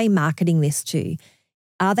 Who are they marketing this to?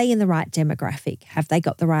 Are they in the right demographic? Have they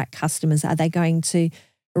got the right customers? Are they going to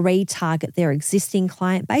retarget their existing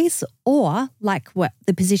client base? Or what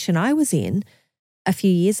the position I was in a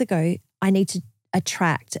few years ago, I need to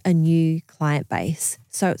attract a new client base.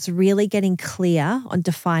 So it's really getting clear on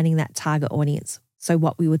defining that target audience. So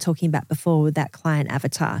what we were talking about before with that client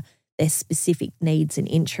avatar, their specific needs and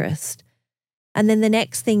interest. And then the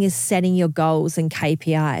next thing is setting your goals and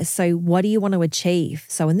KPIs. So what do you want to achieve?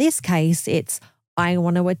 So in this case, it's I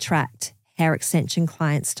want to attract hair extension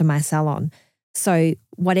clients to my salon. So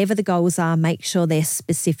whatever the goals are, make sure they're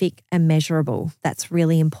specific and measurable. That's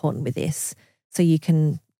really important with this. So you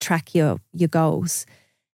can track your goals.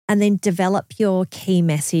 And then develop your key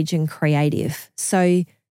message and creative. So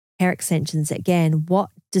hair extensions, again, what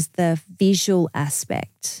does the visual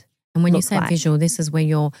aspect And when you say visual, this is where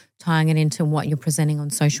you're tying it into what you're presenting on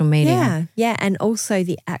social media. Yeah. And also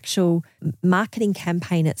the actual marketing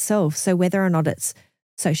campaign itself. So whether or not it's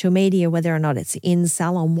social media, whether or not it's in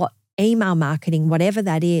salon, what email marketing, whatever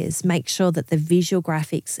that is, make sure that the visual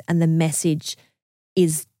graphics and the message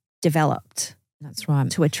is developed. That's right.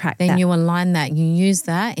 To attract then that. you align that. You use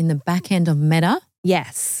that in the back end of Meta.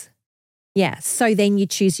 Yes. So then you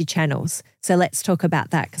choose your channels. So let's talk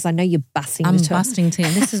about that because I know you're busting. I'm busting too.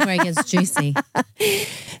 This is where it gets juicy.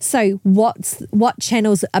 So what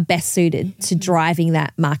channels are best suited to driving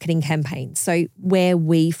that marketing campaign? So where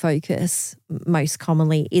we focus most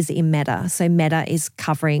commonly is in Meta. So Meta is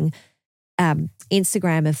covering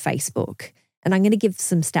Instagram and Facebook. And I'm going to give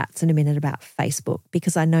some stats in a minute about Facebook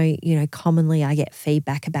because I know, commonly I get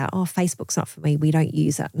feedback about, Facebook's not for me. We don't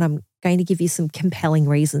use it. And I'm going to give you some compelling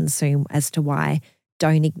reasons soon as to why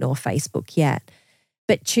don't ignore Facebook yet.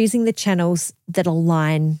 But choosing the channels that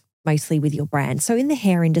align mostly with your brand. So in the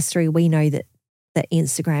hair industry, we know that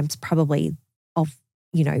Instagram's probably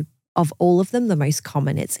of all of them, the most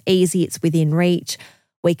common. It's easy. It's within reach.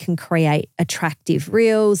 We can create attractive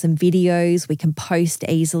reels and videos. We can post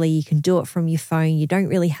easily. You can do it from your phone. You don't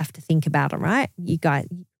really have to think about it, right?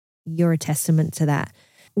 You're a testament to that.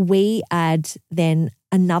 We add then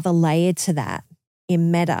another layer to that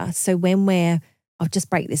in Meta. So when we're I'll just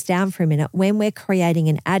break this down for a minute. When we're creating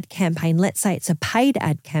an ad campaign, let's say it's a paid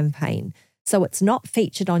ad campaign, so it's not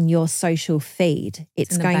featured on your social feed.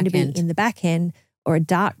 It's going to be in the back end, or a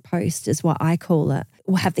dark post is what I call it.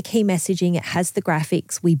 We'll have the key messaging. It has the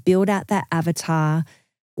graphics. We build out that avatar.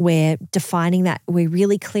 We're defining that. We're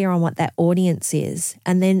really clear on what that audience is.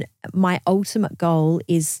 And then my ultimate goal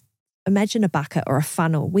is, imagine a bucket or a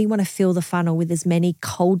funnel. We want to fill the funnel with as many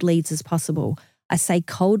cold leads as possible. I say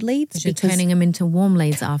cold leads because you're turning them into warm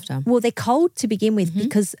leads after. Well, they're cold to begin with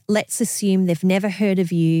because let's assume they've never heard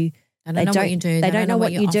of you. They don't know what you do. They don't know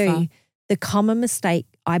what you do. offer. The common mistake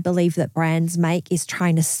I believe that brands make is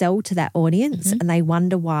trying to sell to that audience and they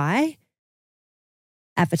wonder why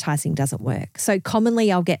advertising doesn't work. So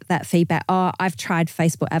commonly I'll get that feedback, oh, I've tried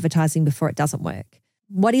Facebook advertising before, it doesn't work.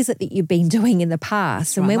 What is it that you've been doing in the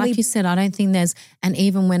past? And when you said, I don't think there's, and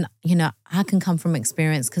even when, I can come from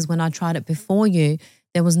experience because when I tried it before you,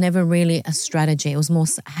 there was never really a strategy. It was more,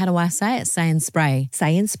 how do I say it? Say and spray.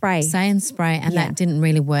 Say and spray. Say and spray. And that didn't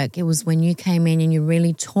really work. It was when you came in and you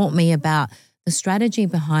really taught me about the strategy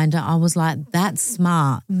behind it. I was like, that's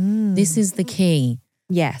smart. This is the key.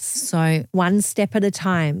 Yes. So one step at a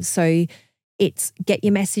time. So it's get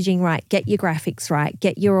your messaging right, get your graphics right,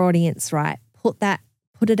 get your audience right, put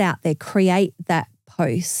it out there, create that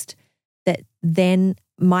post that then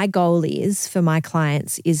my goal is for my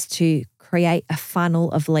clients is to create a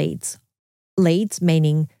funnel of leads. Leads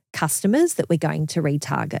meaning customers that we're going to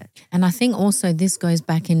retarget. And I think also this goes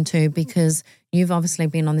back into, because you've obviously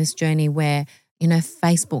been on this journey where,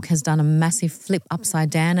 Facebook has done a massive flip upside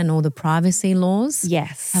down and all the privacy laws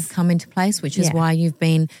have come into place, which is why you've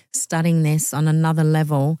been studying this on another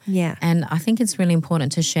level. Yeah. And I think it's really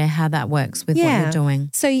important to share how that works with what you're doing.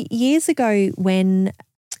 So years ago when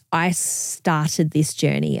I started this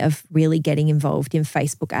journey of really getting involved in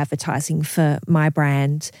Facebook advertising for my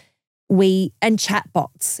brand, and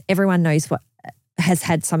chatbots, everyone knows has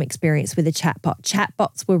had some experience with a chatbot.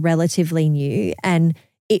 Chatbots were relatively new and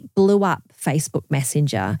it blew up Facebook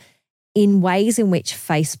Messenger in ways in which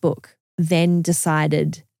Facebook then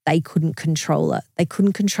decided they couldn't control it. They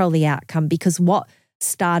couldn't control the outcome because what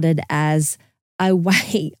started as a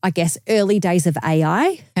way, I guess, early days of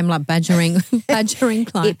AI. I'm like badgering clients.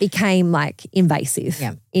 It became like invasive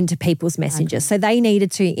into people's messages. So they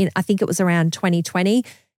needed to, I think it was around 2020,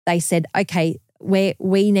 they said, okay, they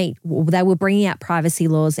were bringing out privacy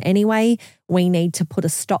laws anyway. We need to put a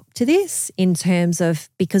stop to this in terms of,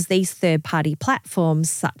 because these third-party platforms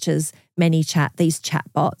such as ManyChat, these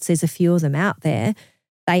chatbots, there's a few of them out there,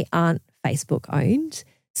 they aren't Facebook owned.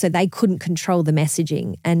 So they couldn't control the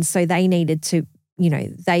messaging. And so they needed to,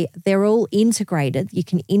 they're all integrated. You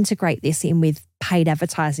can integrate this in with paid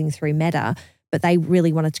advertising through Meta, but they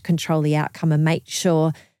really wanted to control the outcome and make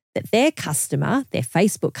sure that their customer, their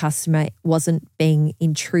Facebook customer, wasn't being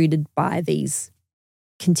intruded by these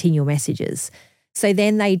continual messages. So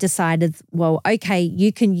then they decided, well, okay,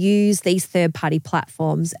 you can use these third-party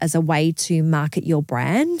platforms as a way to market your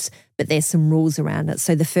brand, but there's some rules around it.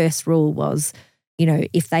 So the first rule was,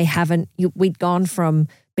 if they haven't, we'd gone from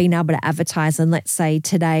being able to advertise, and let's say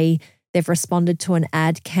today they've responded to an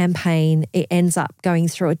ad campaign, it ends up going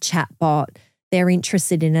through a chatbot, they're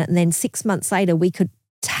interested in it, and then 6 months later we could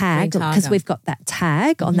tag, because we've got that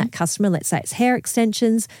tag on that customer, let's say it's hair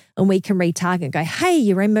extensions, and we can retarget and go, hey,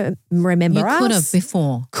 you remember us? Could have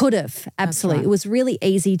before. Could have, absolutely. Right. It was really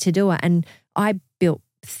easy to do it. And I built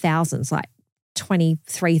thousands, like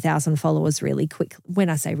 23,000 followers really quick. When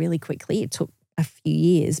I say really quickly, it took a few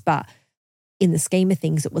years, but in the scheme of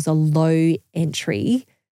things, it was a low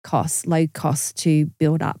cost to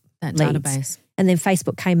build up that leads. Database. And then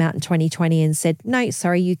Facebook came out in 2020 and said, no,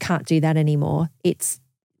 sorry, you can't do that anymore.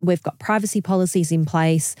 We've got privacy policies in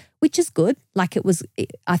place, which is good. Like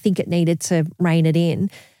I think it needed to rein it in.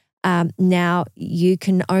 Now you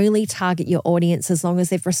can only target your audience as long as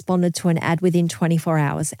they've responded to an ad within 24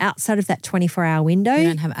 hours. Outside of that 24-hour window, you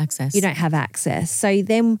don't have access. You don't have access. So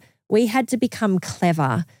then we had to become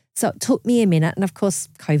clever. So it took me a minute. And of course,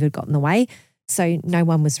 COVID got in the way. So no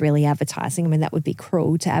one was really advertising. I mean, that would be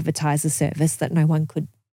cruel to advertise a service that no one could,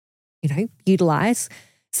 utilize.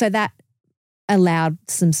 So that allowed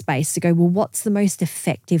some space to go, well, what's the most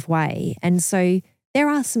effective way? And so there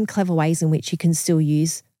are some clever ways in which you can still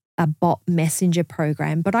use a bot messenger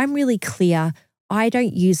program, but I'm really clear I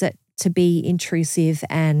don't use it to be intrusive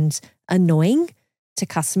and annoying to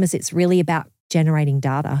customers. It's really about generating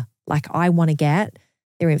data. Like I want to get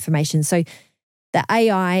their information. So the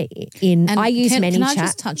AI I use ManyChat. Can I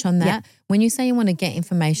just touch on that? Yeah. When you say you want to get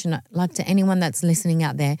information, like to anyone that's listening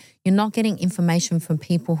out there, you're not getting information from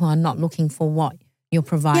people who are not looking for what you're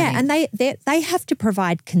providing. Yeah, and they have to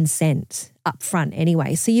provide consent up front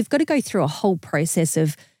anyway. So you've got to go through a whole process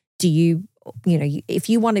of if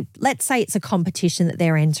you want to, let's say it's a competition that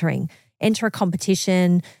they're enter a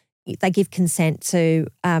competition, they give consent to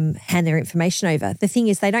hand their information over. The thing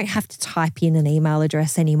is they don't have to type in an email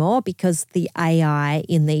address anymore because the AI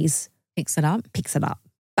in these picks it up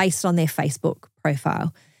based on their Facebook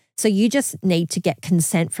profile. So you just need to get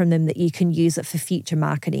consent from them that you can use it for future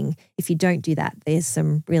marketing. If you don't do that, there's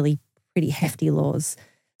some really pretty hefty laws.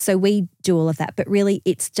 So we do all of that. But really,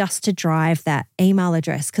 it's just to drive that email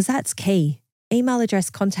address because that's key. Email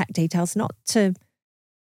address, contact details, not to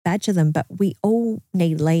badger them, but we all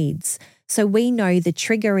need leads. So we know the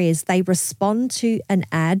trigger is they respond to an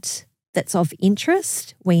ad that's of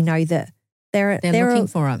interest. We know that they're looking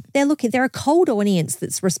for it. They're a cold audience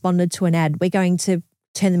that's responded to an ad. We're going to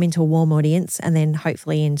turn them into a warm audience and then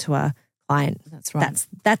hopefully into a client. That's right.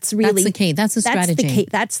 That's really the key. That's the strategy.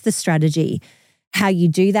 That's the strategy. How you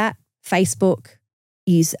do that, Facebook,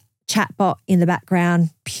 use chatbot in the background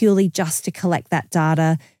purely just to collect that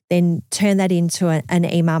data, then turn that into an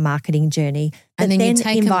email marketing journey. And then you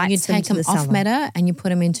take them off salon. Meta and you put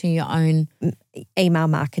them into your own email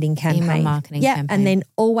marketing campaign. Campaign. And then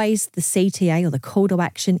always the CTA or the call to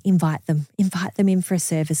action, invite them in for a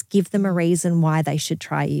service. Give them a reason why they should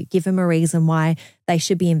try you. Give them a reason why they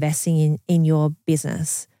should be investing in your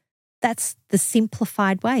business. That's the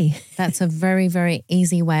simplified way. That's a very, very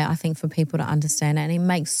easy way, I think, for people to understand it. And it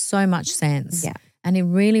makes so much sense. Yeah. And it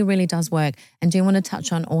really, really does work. And do you want to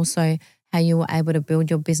touch on also how you were able to build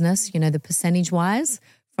your business, the percentage-wise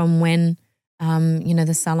from when,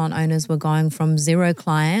 the salon owners were going from 0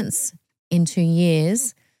 clients in 2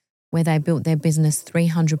 years where they built their business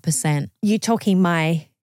 300%. You talking my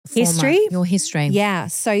history? Your history. Yeah.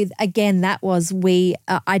 So again, that was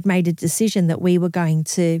I'd made a decision that we were going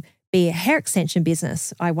to be a hair extension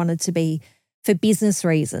business. I wanted to be, for business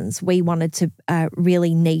reasons, we wanted to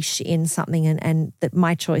really niche in something and that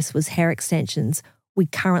my choice was hair extensions. We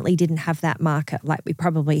currently didn't have that market. Like we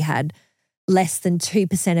probably had less than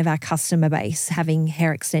 2% of our customer base having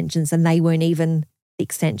hair extensions and they weren't even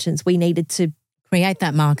extensions. We needed to create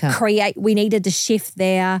that market. We needed to shift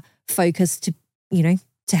their focus to,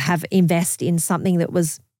 invest in something that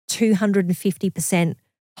was 250%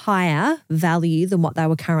 higher value than what they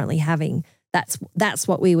were currently having. That's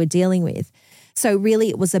what we were dealing with. So really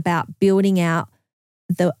it was about building out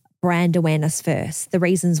the brand awareness first, the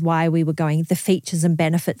reasons why we were going, the features and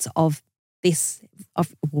benefits of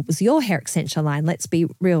what was your hair extension line. Let's be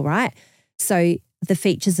real, right? So the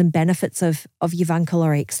features and benefits of your Vunca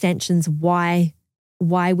Lauria extensions, why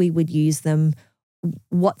we would use them,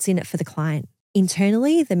 what's in it for the client.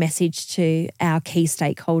 Internally, the message to our key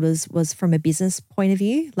stakeholders was from a business point of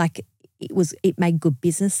view, like it made good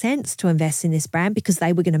business sense to invest in this brand because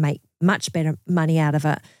they were going to make much better money out of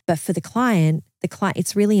it. But for the client,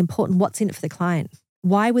 it's really important what's in it for the client.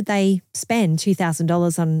 Why would they spend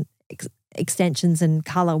 $2,000 on extensions and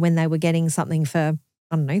colour when they were getting something for,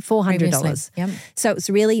 I don't know, $400? Yep. So it's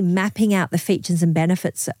really mapping out the features and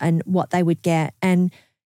benefits and what they would get. And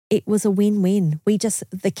it was a win-win.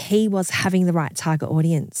 The key was having the right target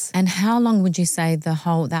audience. And how long would you say that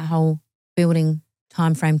whole building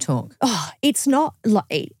time frame took? Oh, it's not like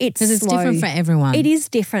it's because it's slow. Different for everyone. It is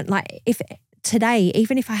different. Like if today,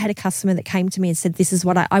 even if I had a customer that came to me and said, "This is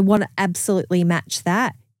what I want to absolutely match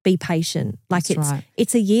that," be patient. Like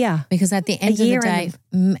it's a year because at the end of the day,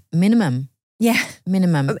 minimum. Yeah.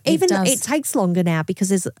 Minimum. It takes longer now because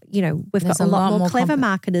there's got a lot more clever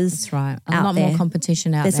marketers. That's right. A lot more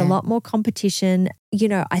competition out there. There's a lot more competition.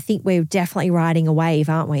 I think we're definitely riding a wave,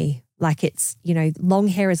 aren't we? Like it's, long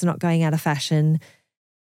hair is not going out of fashion.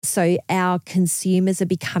 So our consumers are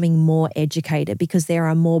becoming more educated because there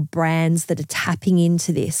are more brands that are tapping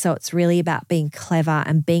into this. So it's really about being clever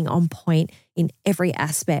and being on point in every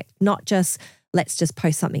aspect, not just let's just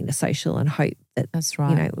post something to social and hope that that's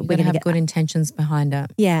right. We're going to have good intentions behind it.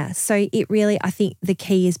 Yeah. So it really, I think the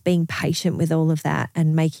key is being patient with all of that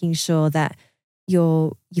and making sure that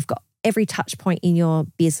you've got every touch point in your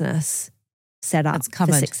business set up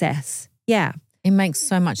for success. Yeah. It makes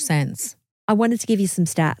so much sense. I wanted to give you some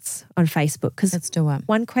stats on Facebook because let's do it.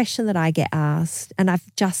 One question that I get asked, and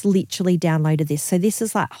I've just literally downloaded this. So this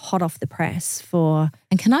is like hot off the press And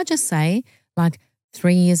can I just say,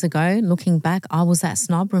 3 years ago, looking back, I was that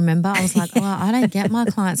snob, remember? I was like, I don't get my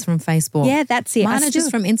clients from Facebook. Yeah, that's it. Mine are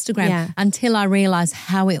just from Instagram until I realised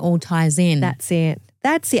how it all ties in. That's it.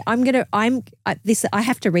 I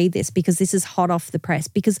have to read this because this is hot off the press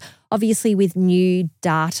because obviously with new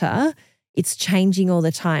data, it's changing all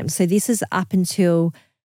the time. So this is up until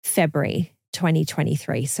February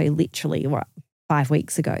 2023. So literally, 5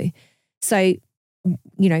 weeks ago. So,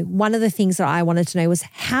 one of the things that I wanted to know was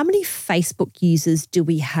how many Facebook users do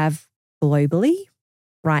we have globally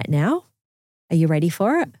right now? Are you ready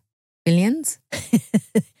for it? Billions?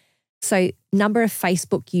 So number of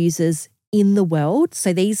Facebook users in the world.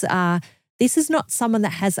 So this is not someone that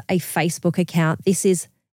has a Facebook account. This is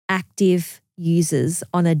active users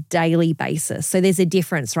on a daily basis. So there's a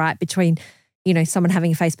difference, right, between, someone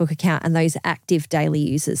having a Facebook account and those active daily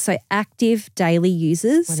users. So active daily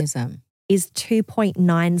users. What is that? Is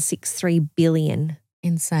 2.963 billion.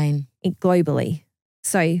 Insane. Globally.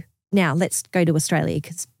 So now let's go to Australia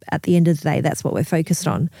because at the end of the day, that's what we're focused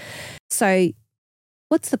on. So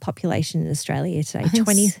what's the population in Australia today?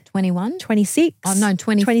 21? 26? Oh, no,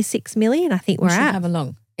 26 million, I think we're should at. Have a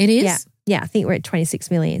look. It is? Yeah, I think we're at 26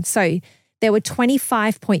 million. So there were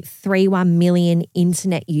 25.31 million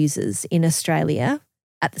internet users in Australia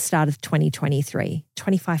at the start of 2023,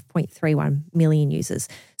 25.31 million users.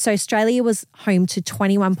 So Australia was home to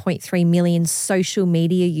 21.3 million social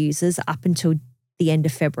media users up until the end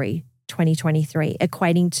of February 2023,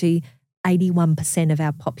 equating to 81% of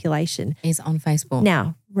our population is on Facebook.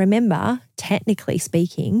 Now, remember, technically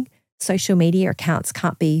speaking, social media accounts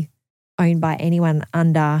can't be owned by anyone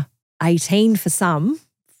under 18 for some,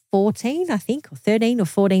 14, I think, or 13 or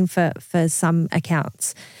 14 for some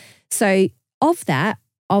accounts. So of that,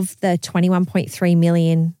 of the 21.3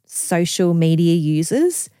 million social media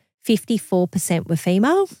users, 54% were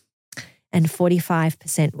female and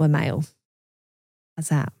 45% were male. How's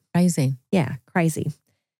that? Crazy. Yeah, crazy.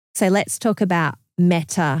 So let's talk about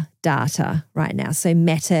metadata right now. So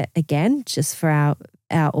Meta, again, just for our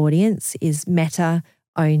audience, is Meta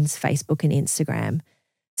owns Facebook and Instagram.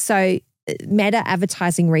 So Meta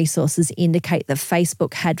advertising resources indicate that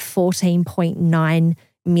Facebook had 14.9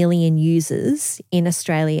 million users in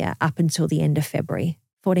Australia up until the end of February.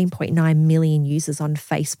 14.9 million users on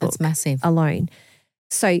Facebook. That's massive. Alone.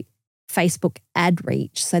 So Facebook ad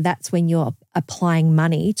reach, so that's when you're applying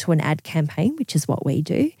money to an ad campaign, which is what we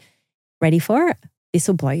do. Ready for it? This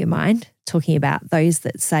will blow your mind. Talking about those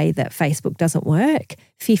that say that Facebook doesn't work,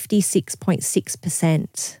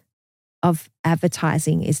 56.6% of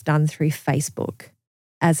advertising is done through Facebook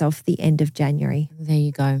as of the end of January. There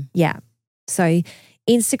you go. Yeah. So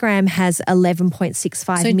Instagram has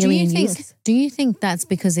 11.65 million users. Do you think that's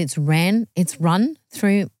because it's run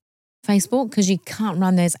through Facebook? Because you can't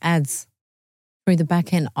run those ads through the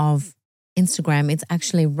back end of Instagram. It's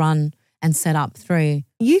actually run and set up through.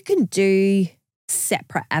 You can do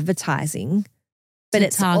separate advertising, but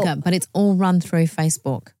it's all run through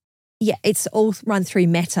Facebook. Yeah, it's all run through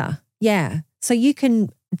Meta. Yeah. So you can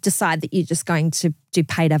decide that you're just going to do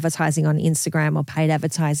paid advertising on Instagram or paid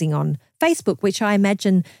advertising on Facebook, which I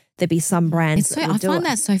imagine there'd be some brands I find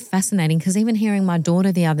that so fascinating because even hearing my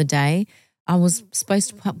daughter the other day, I was supposed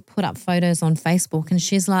to put up photos on Facebook and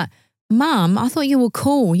she's like, Mum, I thought you were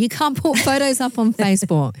cool. You can't put photos up on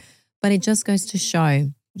Facebook. But it just goes to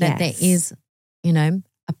show that there is, a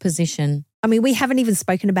position. I mean, we haven't even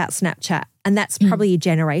spoken about Snapchat, and that's probably a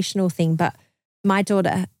generational thing, but my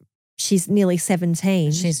daughter, she's nearly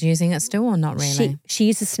 17. She's using it still or not really? She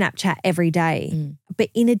uses Snapchat every day, but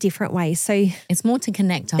in a different way. So it's more to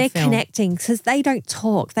connect, They're connecting because they don't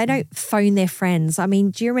talk. They don't phone their friends. I mean,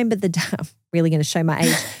 do you remember I'm really going to show my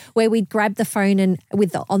age, where we'd grab the phone and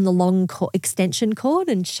on the long extension cord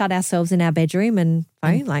and shut ourselves in our bedroom and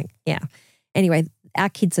phone? Anyway, our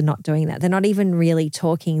kids are not doing that. They're not even really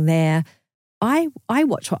talking there. I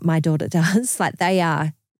watch what my daughter does. Like they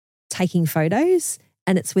are taking photos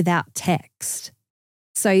and it's without text.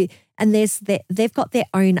 So, and they've got their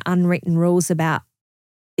own unwritten rules about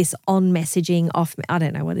this on messaging, off. I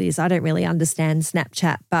don't know what it is. I don't really understand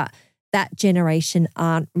Snapchat, but that generation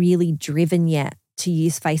aren't really driven yet to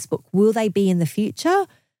use Facebook. Will they be in the future?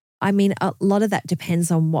 I mean, a lot of that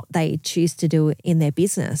depends on what they choose to do in their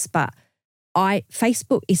business, but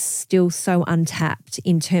Facebook is still so untapped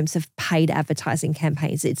in terms of paid advertising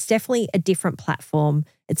campaigns. It's definitely a different platform.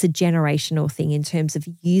 It's a generational thing in terms of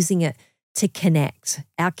using it to connect.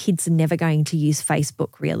 Our kids are never going to use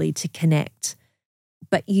Facebook really to connect,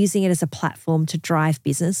 but using it as a platform to drive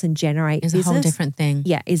business and generate business. Is a whole different thing.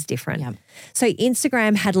 Yeah, is different. Yeah. So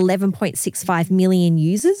Instagram had 11.65 million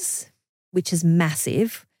users, which is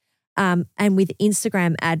massive. And with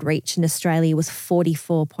Instagram ad reach in Australia was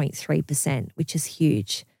 44.3%, which is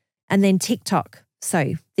huge. And then TikTok.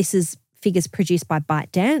 So this is figures produced by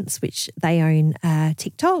ByteDance, which they own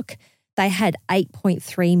TikTok. They had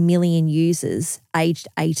 8.3 million users aged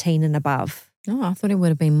 18 and above. Oh, I thought it would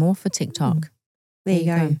have been more for TikTok. There you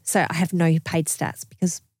go. So I have no paid stats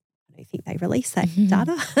because I don't think they release that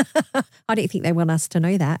data. I don't think they want us to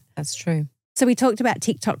know that. That's true. So we talked about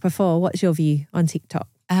TikTok before. What's your view on TikTok?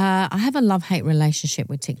 I have a love-hate relationship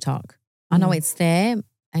with TikTok. I know it's there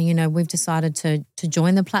and, we've decided to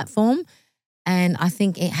join the platform, and I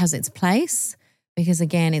think it has its place because,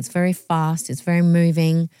 again, it's very fast, it's very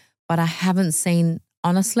moving, but I haven't seen,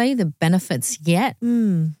 honestly, the benefits yet.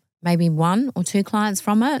 Maybe 1 or 2 clients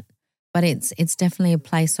from it, but it's definitely a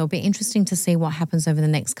place. So it'll be interesting to see what happens over the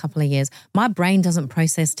next couple of years. My brain doesn't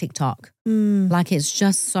process TikTok. Like, it's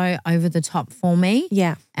just so over the top for me.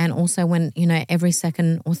 Yeah. And also when, every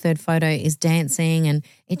second or third photo is dancing, and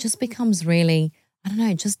it just becomes really, I don't know,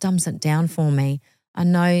 it just dumbs it down for me. I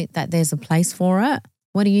know that there's a place for it.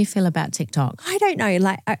 What do you feel about TikTok? I don't know.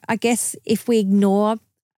 Like, I guess if we ignore,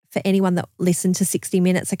 for anyone that listened to 60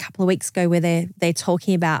 Minutes a couple of weeks ago where they're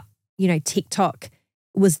talking about, TikTok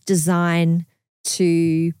was designed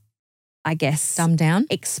to, I guess, Dumb down?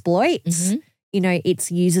 exploit,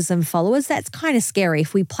 its users and followers. That's kind of scary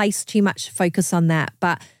if we place too much focus on that.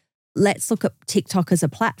 But let's look at TikTok as a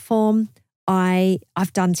platform.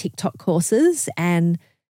 I've done TikTok courses, and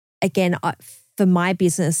again, for my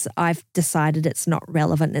business, I've decided it's not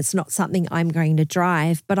relevant. It's not something I'm going to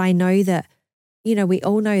drive. But I know that, we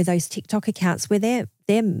all know those TikTok accounts where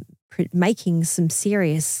they're making some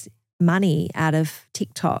serious money out of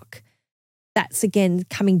TikTok. That's, again,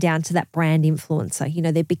 coming down to that brand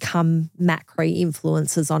influencer. They become macro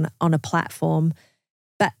influencers on a platform.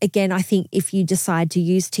 But again, I think if you decide to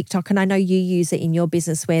use TikTok, and I know you use it in your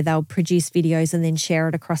business where they'll produce videos and then share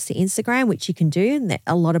it across to Instagram, which you can do, and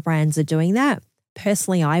a lot of brands are doing that.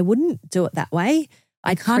 Personally, I wouldn't do it that way.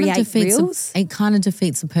 I'd create reels. It kind of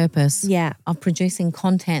defeats the purpose of producing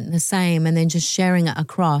content the same and then just sharing it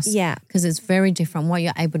across. Yeah. Because it's very different. What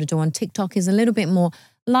you're able to do on TikTok is a little bit more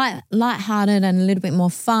lighthearted and a little bit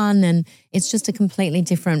more fun, and it's just a completely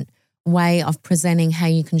different way of presenting how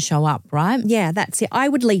you can show up, right? Yeah, that's it. I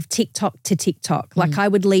would leave TikTok to TikTok. Like, I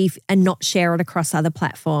would leave and not share it across other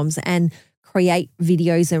platforms and create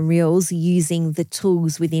videos and reels using the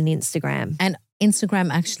tools within Instagram. And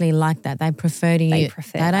Instagram actually like that. They prefer to use.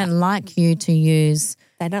 They don't like you to use.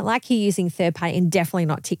 They don't like you using third party, and definitely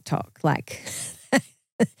not TikTok. Like,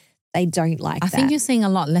 they don't like that. I think you're seeing a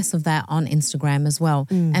lot less of that on Instagram as well.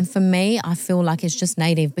 And for me, I feel like it's just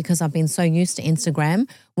native because I've been so used to Instagram.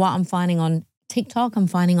 What I'm finding on TikTok, I'm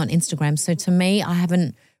finding on Instagram. So to me, I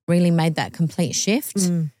haven't really made that complete shift.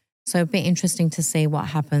 So it'd be interesting to see what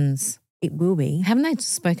happens. It will be. Haven't they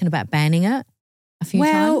spoken about banning it a few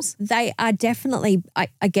times? Well, they are definitely,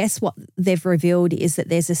 I guess what they've revealed is that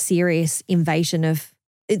there's a serious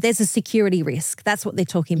there's a security risk. That's what they're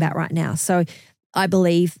talking about right now. So I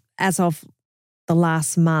believe as of the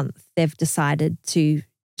last month, they've decided to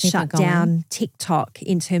shut down TikTok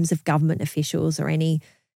in terms of government officials or any,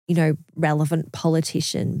 relevant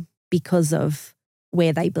politician because of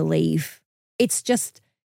where they believe. It's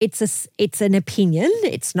an opinion.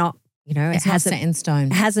 It's not, it's not set in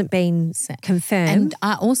stone. It hasn't been confirmed. And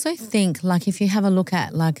I also think, like, if you have a look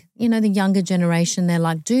at, like, the younger generation, they're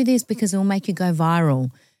like, do this because it will make you go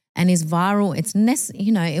viral. And is viral,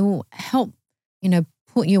 it will help,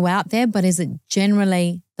 put you out there, but is it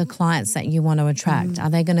generally the clients that you want to attract? Are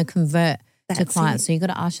they going to convert to clients? So you got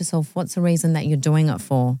to ask yourself, what's the reason that you're doing it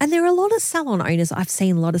for? And there are a lot of salon owners. I've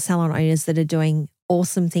seen a lot of salon owners that are doing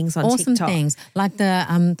awesome things on TikTok. Awesome things, like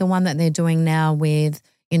the one that they're doing now with,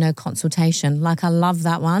 consultation. Like, I love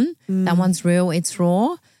that one. That one's real, it's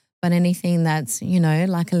raw. But anything that's,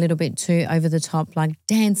 like a little bit too over the top, like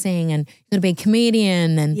dancing, and you got to be a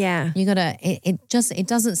comedian, and you got to, it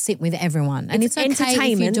doesn't sit with everyone. And it's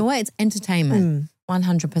okay if you do it. It's entertainment,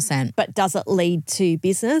 100%. But does it lead to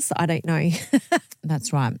business? I don't know.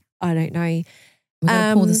 That's right. I don't know. We're going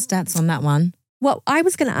to pull the stats on that one. Well, I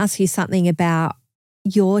was going to ask you something about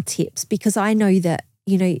your tips, because I know that,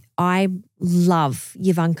 I love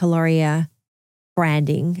Yavanka Laurier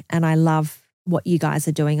branding, and I love what you guys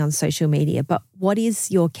are doing on social media. But what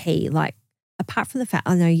is your key? Like, apart from the fact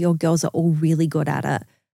I know your girls are all really good at it,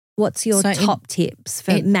 what's your top tips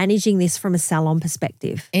for managing this from a salon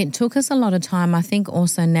perspective? It took us a lot of time. I think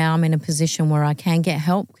also now I'm in a position where I can get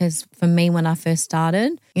help, because for me, when I first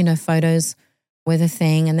started, photos were the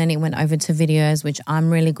thing, and then it went over to videos, which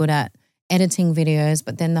I'm really good at editing videos,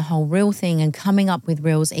 but then the whole reel thing and coming up with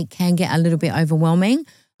reels, it can get a little bit overwhelming.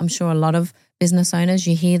 I'm sure a lot of business owners,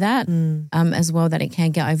 you hear that as well, that it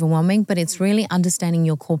can get overwhelming, but it's really understanding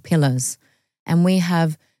your core pillars. And we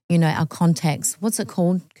have, our context. What's it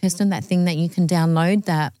called, Kirsten? That thing that you can download,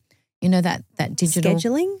 that, that digital.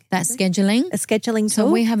 Scheduling? That scheduling. A scheduling tool?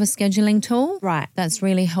 So we have a scheduling tool. Right. That's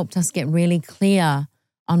really helped us get really clear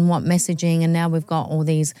on what messaging. And now we've got all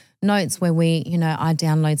these notes where we, I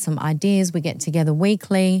download some ideas. We get together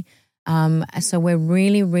weekly. So we're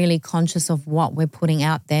really, really conscious of what we're putting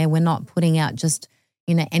out there. We're not putting out just,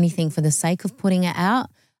 anything for the sake of putting it out.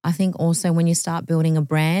 I think also when you start building a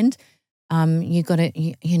brand, you got to,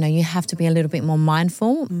 you have to be a little bit more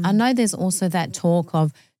mindful. I know there's also that talk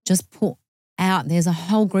of just put out. There's a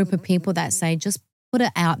whole group of people that say just put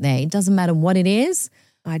it out there. It doesn't matter what it is.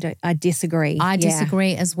 I disagree. I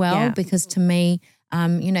disagree as well because to me,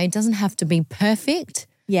 it doesn't have to be perfect.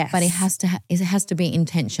 Yes. But it has to be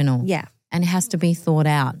intentional. Yeah. And it has to be thought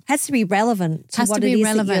out. It has to be relevant to what it is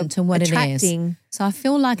that you're attracting. So I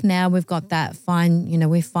feel like now we've got that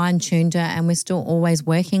we've fine-tuned it and we're still always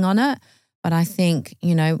working on it. But I think,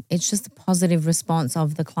 it's just the positive response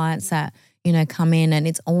of the clients that, come in, and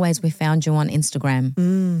it's always we found you on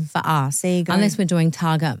Instagram for us. There you go. Unless we're doing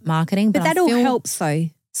target marketing. But that all helps though.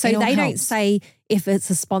 So they don't say if it's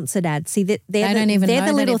a sponsored ad. See, they don't even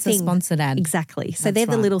know that it's a sponsored ad. Exactly. So they're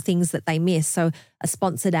the little things that they miss. So a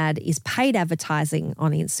sponsored ad is paid advertising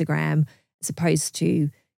on Instagram as opposed to,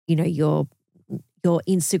 your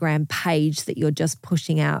Instagram page that you're just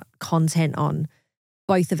pushing out content on.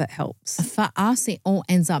 Both of it helps. For us, it all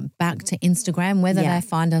ends up back to Instagram, whether they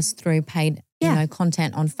find us through paid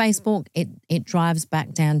content on Facebook, it drives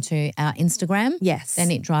back down to our Instagram. Yes.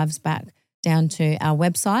 Then it drives back down to our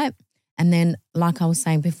website. And then, like I was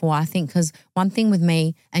saying before, I think because one thing with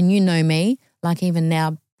me, and me, like even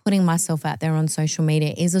now, putting myself out there on social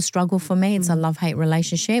media is a struggle for me. It's a love-hate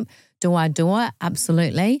relationship. Do I do it?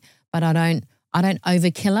 Absolutely. But I don't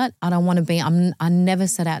overkill it. I don't want to be, I never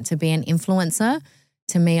set out to be an influencer.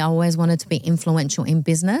 To me, I always wanted to be influential in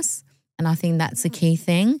business. And I think that's the key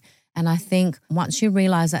thing. And I think once you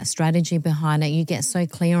realize that strategy behind it, you get so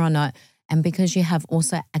clear on it. And because you have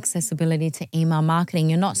also accessibility to email marketing,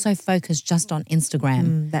 you're not so focused just on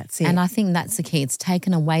Instagram. That's it. And I think that's the key. It's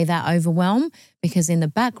taken away that overwhelm because in the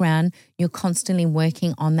background, you're constantly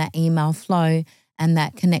working on that email flow and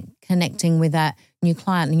that connecting with that new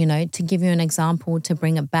client. To give you an example, to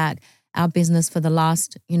bring it back, our business for the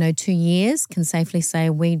last, 2 years can safely say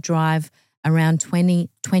we drive around 20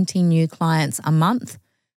 new clients a month,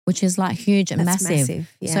 which is like huge and massive.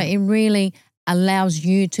 Yeah. So it really allows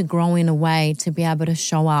you to grow in a way to be able to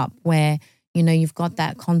show up where, you've got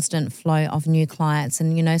that constant flow of new clients.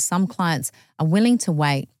 And, some clients are willing to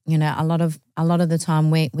wait. A lot of the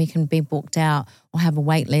time we can be booked out or have a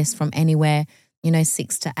wait list from anywhere,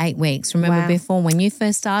 6 to 8 weeks. Remember before when you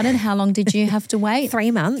first started, how long did you have to wait?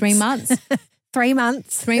 3 months. 3 months. 3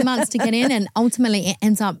 months. 3 months to get in. And ultimately it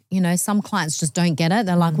ends up, some clients just don't get it.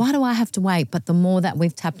 They're like, why do I have to wait? But the more that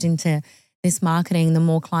we've tapped into this marketing, the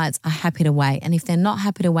more clients are happy to wait. And if they're not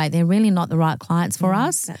happy to wait, they're really not the right clients for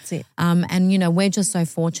us. That's it. And, we're just so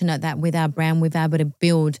fortunate that with our brand, we've been able to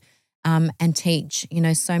build and teach,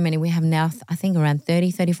 so many. We have now, I think, around 30,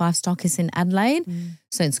 35 stockists in Adelaide.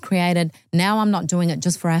 So it's created, now I'm not doing it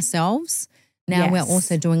just for ourselves. Now we're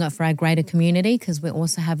also doing it for our greater community because we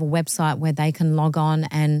also have a website where they can log on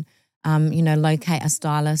and, locate a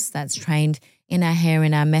stylist that's trained in our hair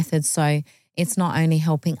and our methods. So it's not only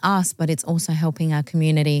helping us, but it's also helping our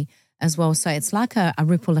community as well. So it's like a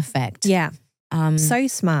ripple effect. Yeah. So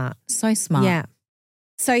smart. So smart. Yeah.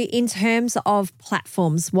 So in terms of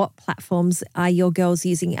platforms, what platforms are your girls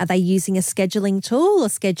using? Are they using a scheduling tool or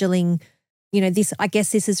scheduling, this? I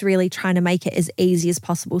guess this is really trying to make it as easy as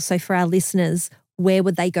possible. So for our listeners, where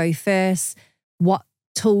would they go first? What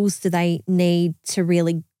tools do they need to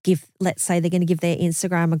really give, let's say they're going to give their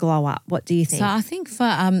Instagram a glow up? What do you think? So I think for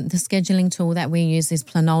the scheduling tool that we use is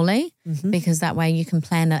Planoly because that way you can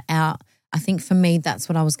plan it out. I think for me, that's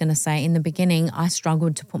what I was going to say. In the beginning, I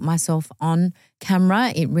struggled to put myself on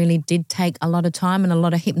camera. It really did take a lot of time and a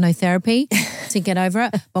lot of hypnotherapy to get over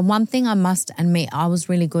it. But one thing I must admit, I was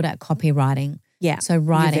really good at copywriting. Yeah, so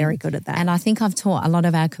writing. You're very good at that. And I think I've taught a lot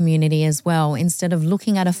of our community as well. Instead of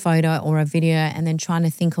looking at a photo or a video and then trying to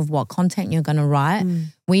think of what content you're going to write,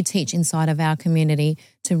 we teach inside of our community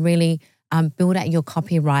to really build out your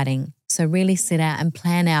copywriting. So really sit out and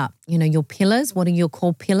plan out, your pillars. What are your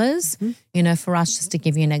core pillars? For us, just to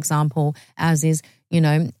give you an example, ours is,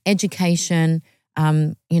 education,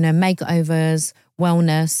 makeovers,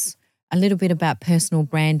 wellness, a little bit about personal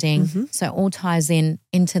branding. So it all ties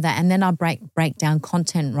into that. And then I break down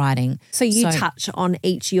content writing. So you touch on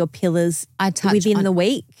each of your pillars within the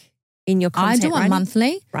week in your content writing? I do it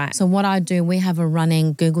monthly. Right. So what I do, we have a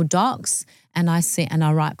running Google Docs and I sit and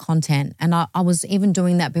I write content. And I was even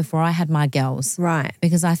doing that before I had my girls. Right.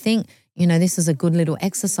 Because I think, this is a good little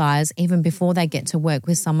exercise even before they get to work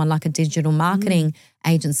with someone like a digital marketing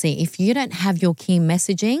agency. If you don't have your key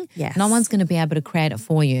messaging, no one's going to be able to create it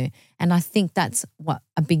for you. And I think that's what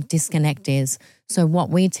a big disconnect is. So what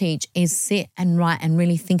we teach is sit and write and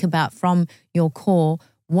really think about from your core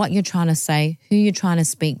what you're trying to say, who you're trying to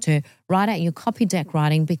speak to, write out your copy deck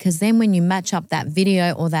writing, because then when you match up that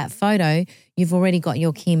video or that photo, you've already got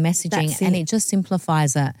your key messaging and it just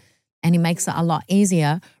simplifies it. And it makes it a lot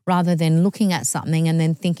easier rather than looking at something and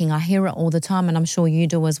then thinking, I hear it all the time, and I'm sure you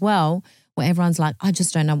do as well, where everyone's like, I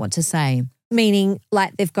just don't know what to say. Meaning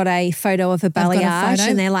like they've got a photo of a balayage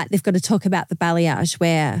and they're like, they've got to talk about the balayage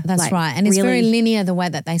where. That's right. And it's very linear the way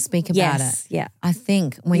that they speak about it. Yeah. I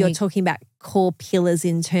think when you're talking about core pillars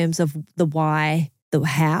in terms of the why, the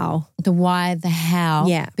how. The why, the how.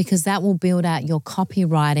 Yeah. Because that will build out your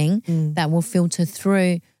copywriting that will filter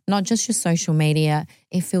through not just your social media,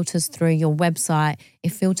 it filters through your website, it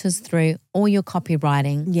filters through all your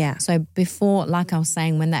copywriting. Yeah. So before, like I was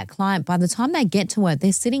saying, when that client, by the time they get to it,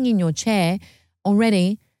 they're sitting in your chair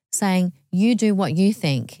already saying, you do what you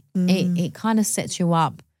think. It kind of sets you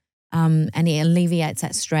up and it alleviates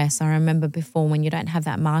that stress. I remember before when you don't have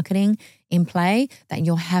that marketing in play, that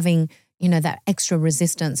you're having that extra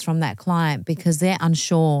resistance from that client because they're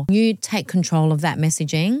unsure. You take control of that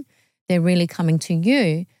messaging. They're really coming to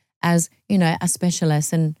you as, a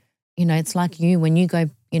specialist. And, it's like you, when you go,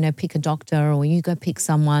 pick a doctor or you go pick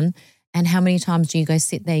someone, and how many times do you go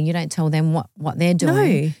sit there? You don't tell them what they're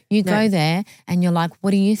doing. You go there and you're like,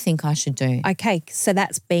 what do you think I should do? Okay, so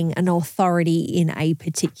that's being an authority in a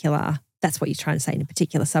particular, that's what you're trying to say, in a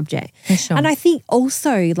particular subject. For sure. And I think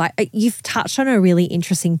also, like, you've touched on a really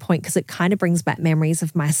interesting point because it kind of brings back memories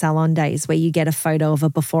of my salon days where you get a photo of a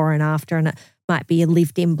before and after and it might be a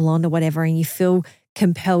lived-in blonde or whatever, and you feel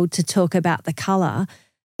compelled to talk about the colour,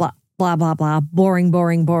 blah, blah, blah, blah, boring,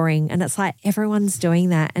 boring, boring. And it's like everyone's doing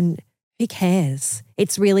that and who cares?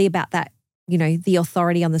 It's really about that, the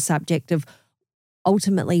authority on the subject of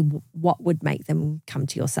ultimately what would make them come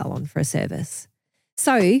to your salon for a service.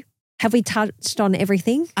 So have we touched on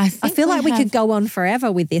everything? I feel like we could go on forever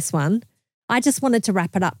with this one. I just wanted to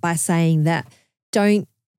wrap it up by saying that don't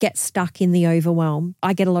get stuck in the overwhelm.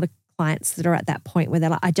 I get a lot of clients that are at that point where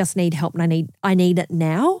they're like, I just need help and I need it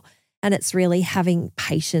now. And it's really having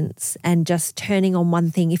patience and just turning on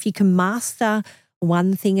one thing. If you can master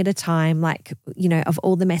one thing at a time, like, of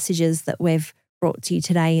all the messages that we've brought to you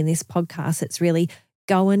today in this podcast, it's really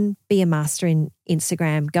go and be a master in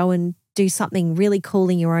Instagram. Go and do something really cool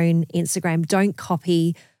in your own Instagram. Don't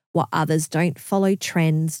copy what others, don't follow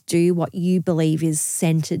trends. Do what you believe is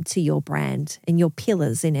centered to your brand and your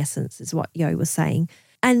pillars, in essence, is what Yo was saying.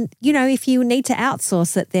 And, if you need to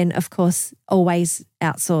outsource it, then of course, always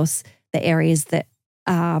outsource the areas that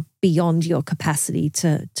are beyond your capacity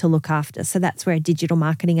to look after. So that's where a digital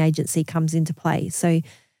marketing agency comes into play. So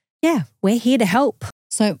yeah, we're here to help.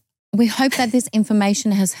 So we hope that this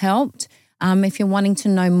information has helped. If you're wanting to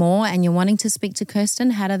know more and you're wanting to speak to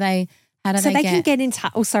Kirsten, how do they can get in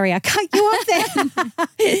touch. Oh, sorry, I cut you off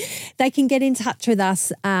there. They can get in touch with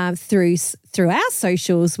us through our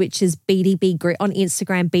socials, which is BDB Group on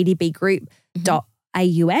Instagram,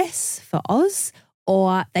 bdbgroup.aus for Oz,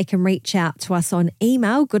 or they can reach out to us on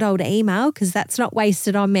email, good old email, because that's not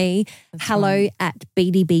wasted on me,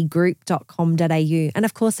 hello@bdbgroup.com.au. And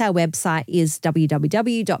of course, our website is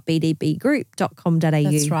www.bdbgroup.com.au.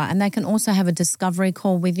 That's right. And they can also have a discovery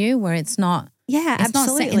call with you where it's not absolutely. Not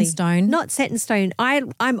set in stone. Not set in stone.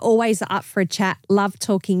 I'm always up for a chat, love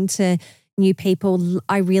talking to new people.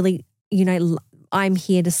 I really, I'm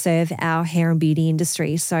here to serve our hair and beauty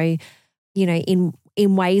industry. So,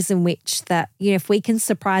 in ways in which that, if we can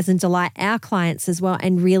surprise and delight our clients as well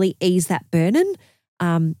and really ease that burden,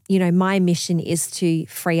 my mission is to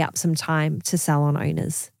free up some time to salon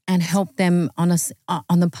owners. And help them on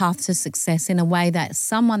the path to success in a way that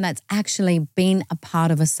someone that's actually been a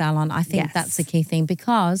part of a salon. I think that's the key thing,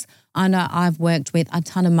 because I know I've worked with a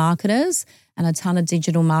ton of marketers and a ton of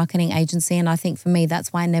digital marketing agency, and I think for me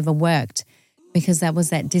that's why I never worked, because that was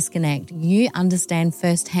that disconnect. You understand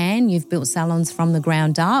firsthand, you've built salons from the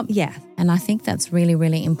ground up. Yeah. And I think that's really,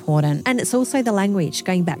 really important. And it's also the language,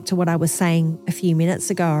 going back to what I was saying a few minutes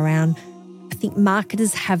ago around, I think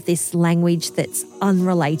marketers have this language that's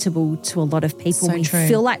unrelatable to a lot of people. So we true.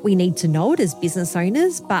 feel like we need to know it as business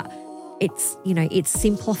owners, but it's, it's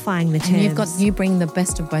simplifying the terms. And you bring the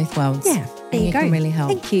best of both worlds. Yeah, there you go. Can really help.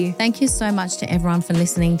 Thank you. Thank you so much to everyone for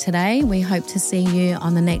listening today. We hope to see you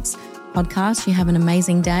on the next podcast. You have an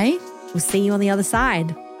amazing day. We'll see you on the other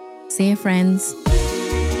side. See you, friends.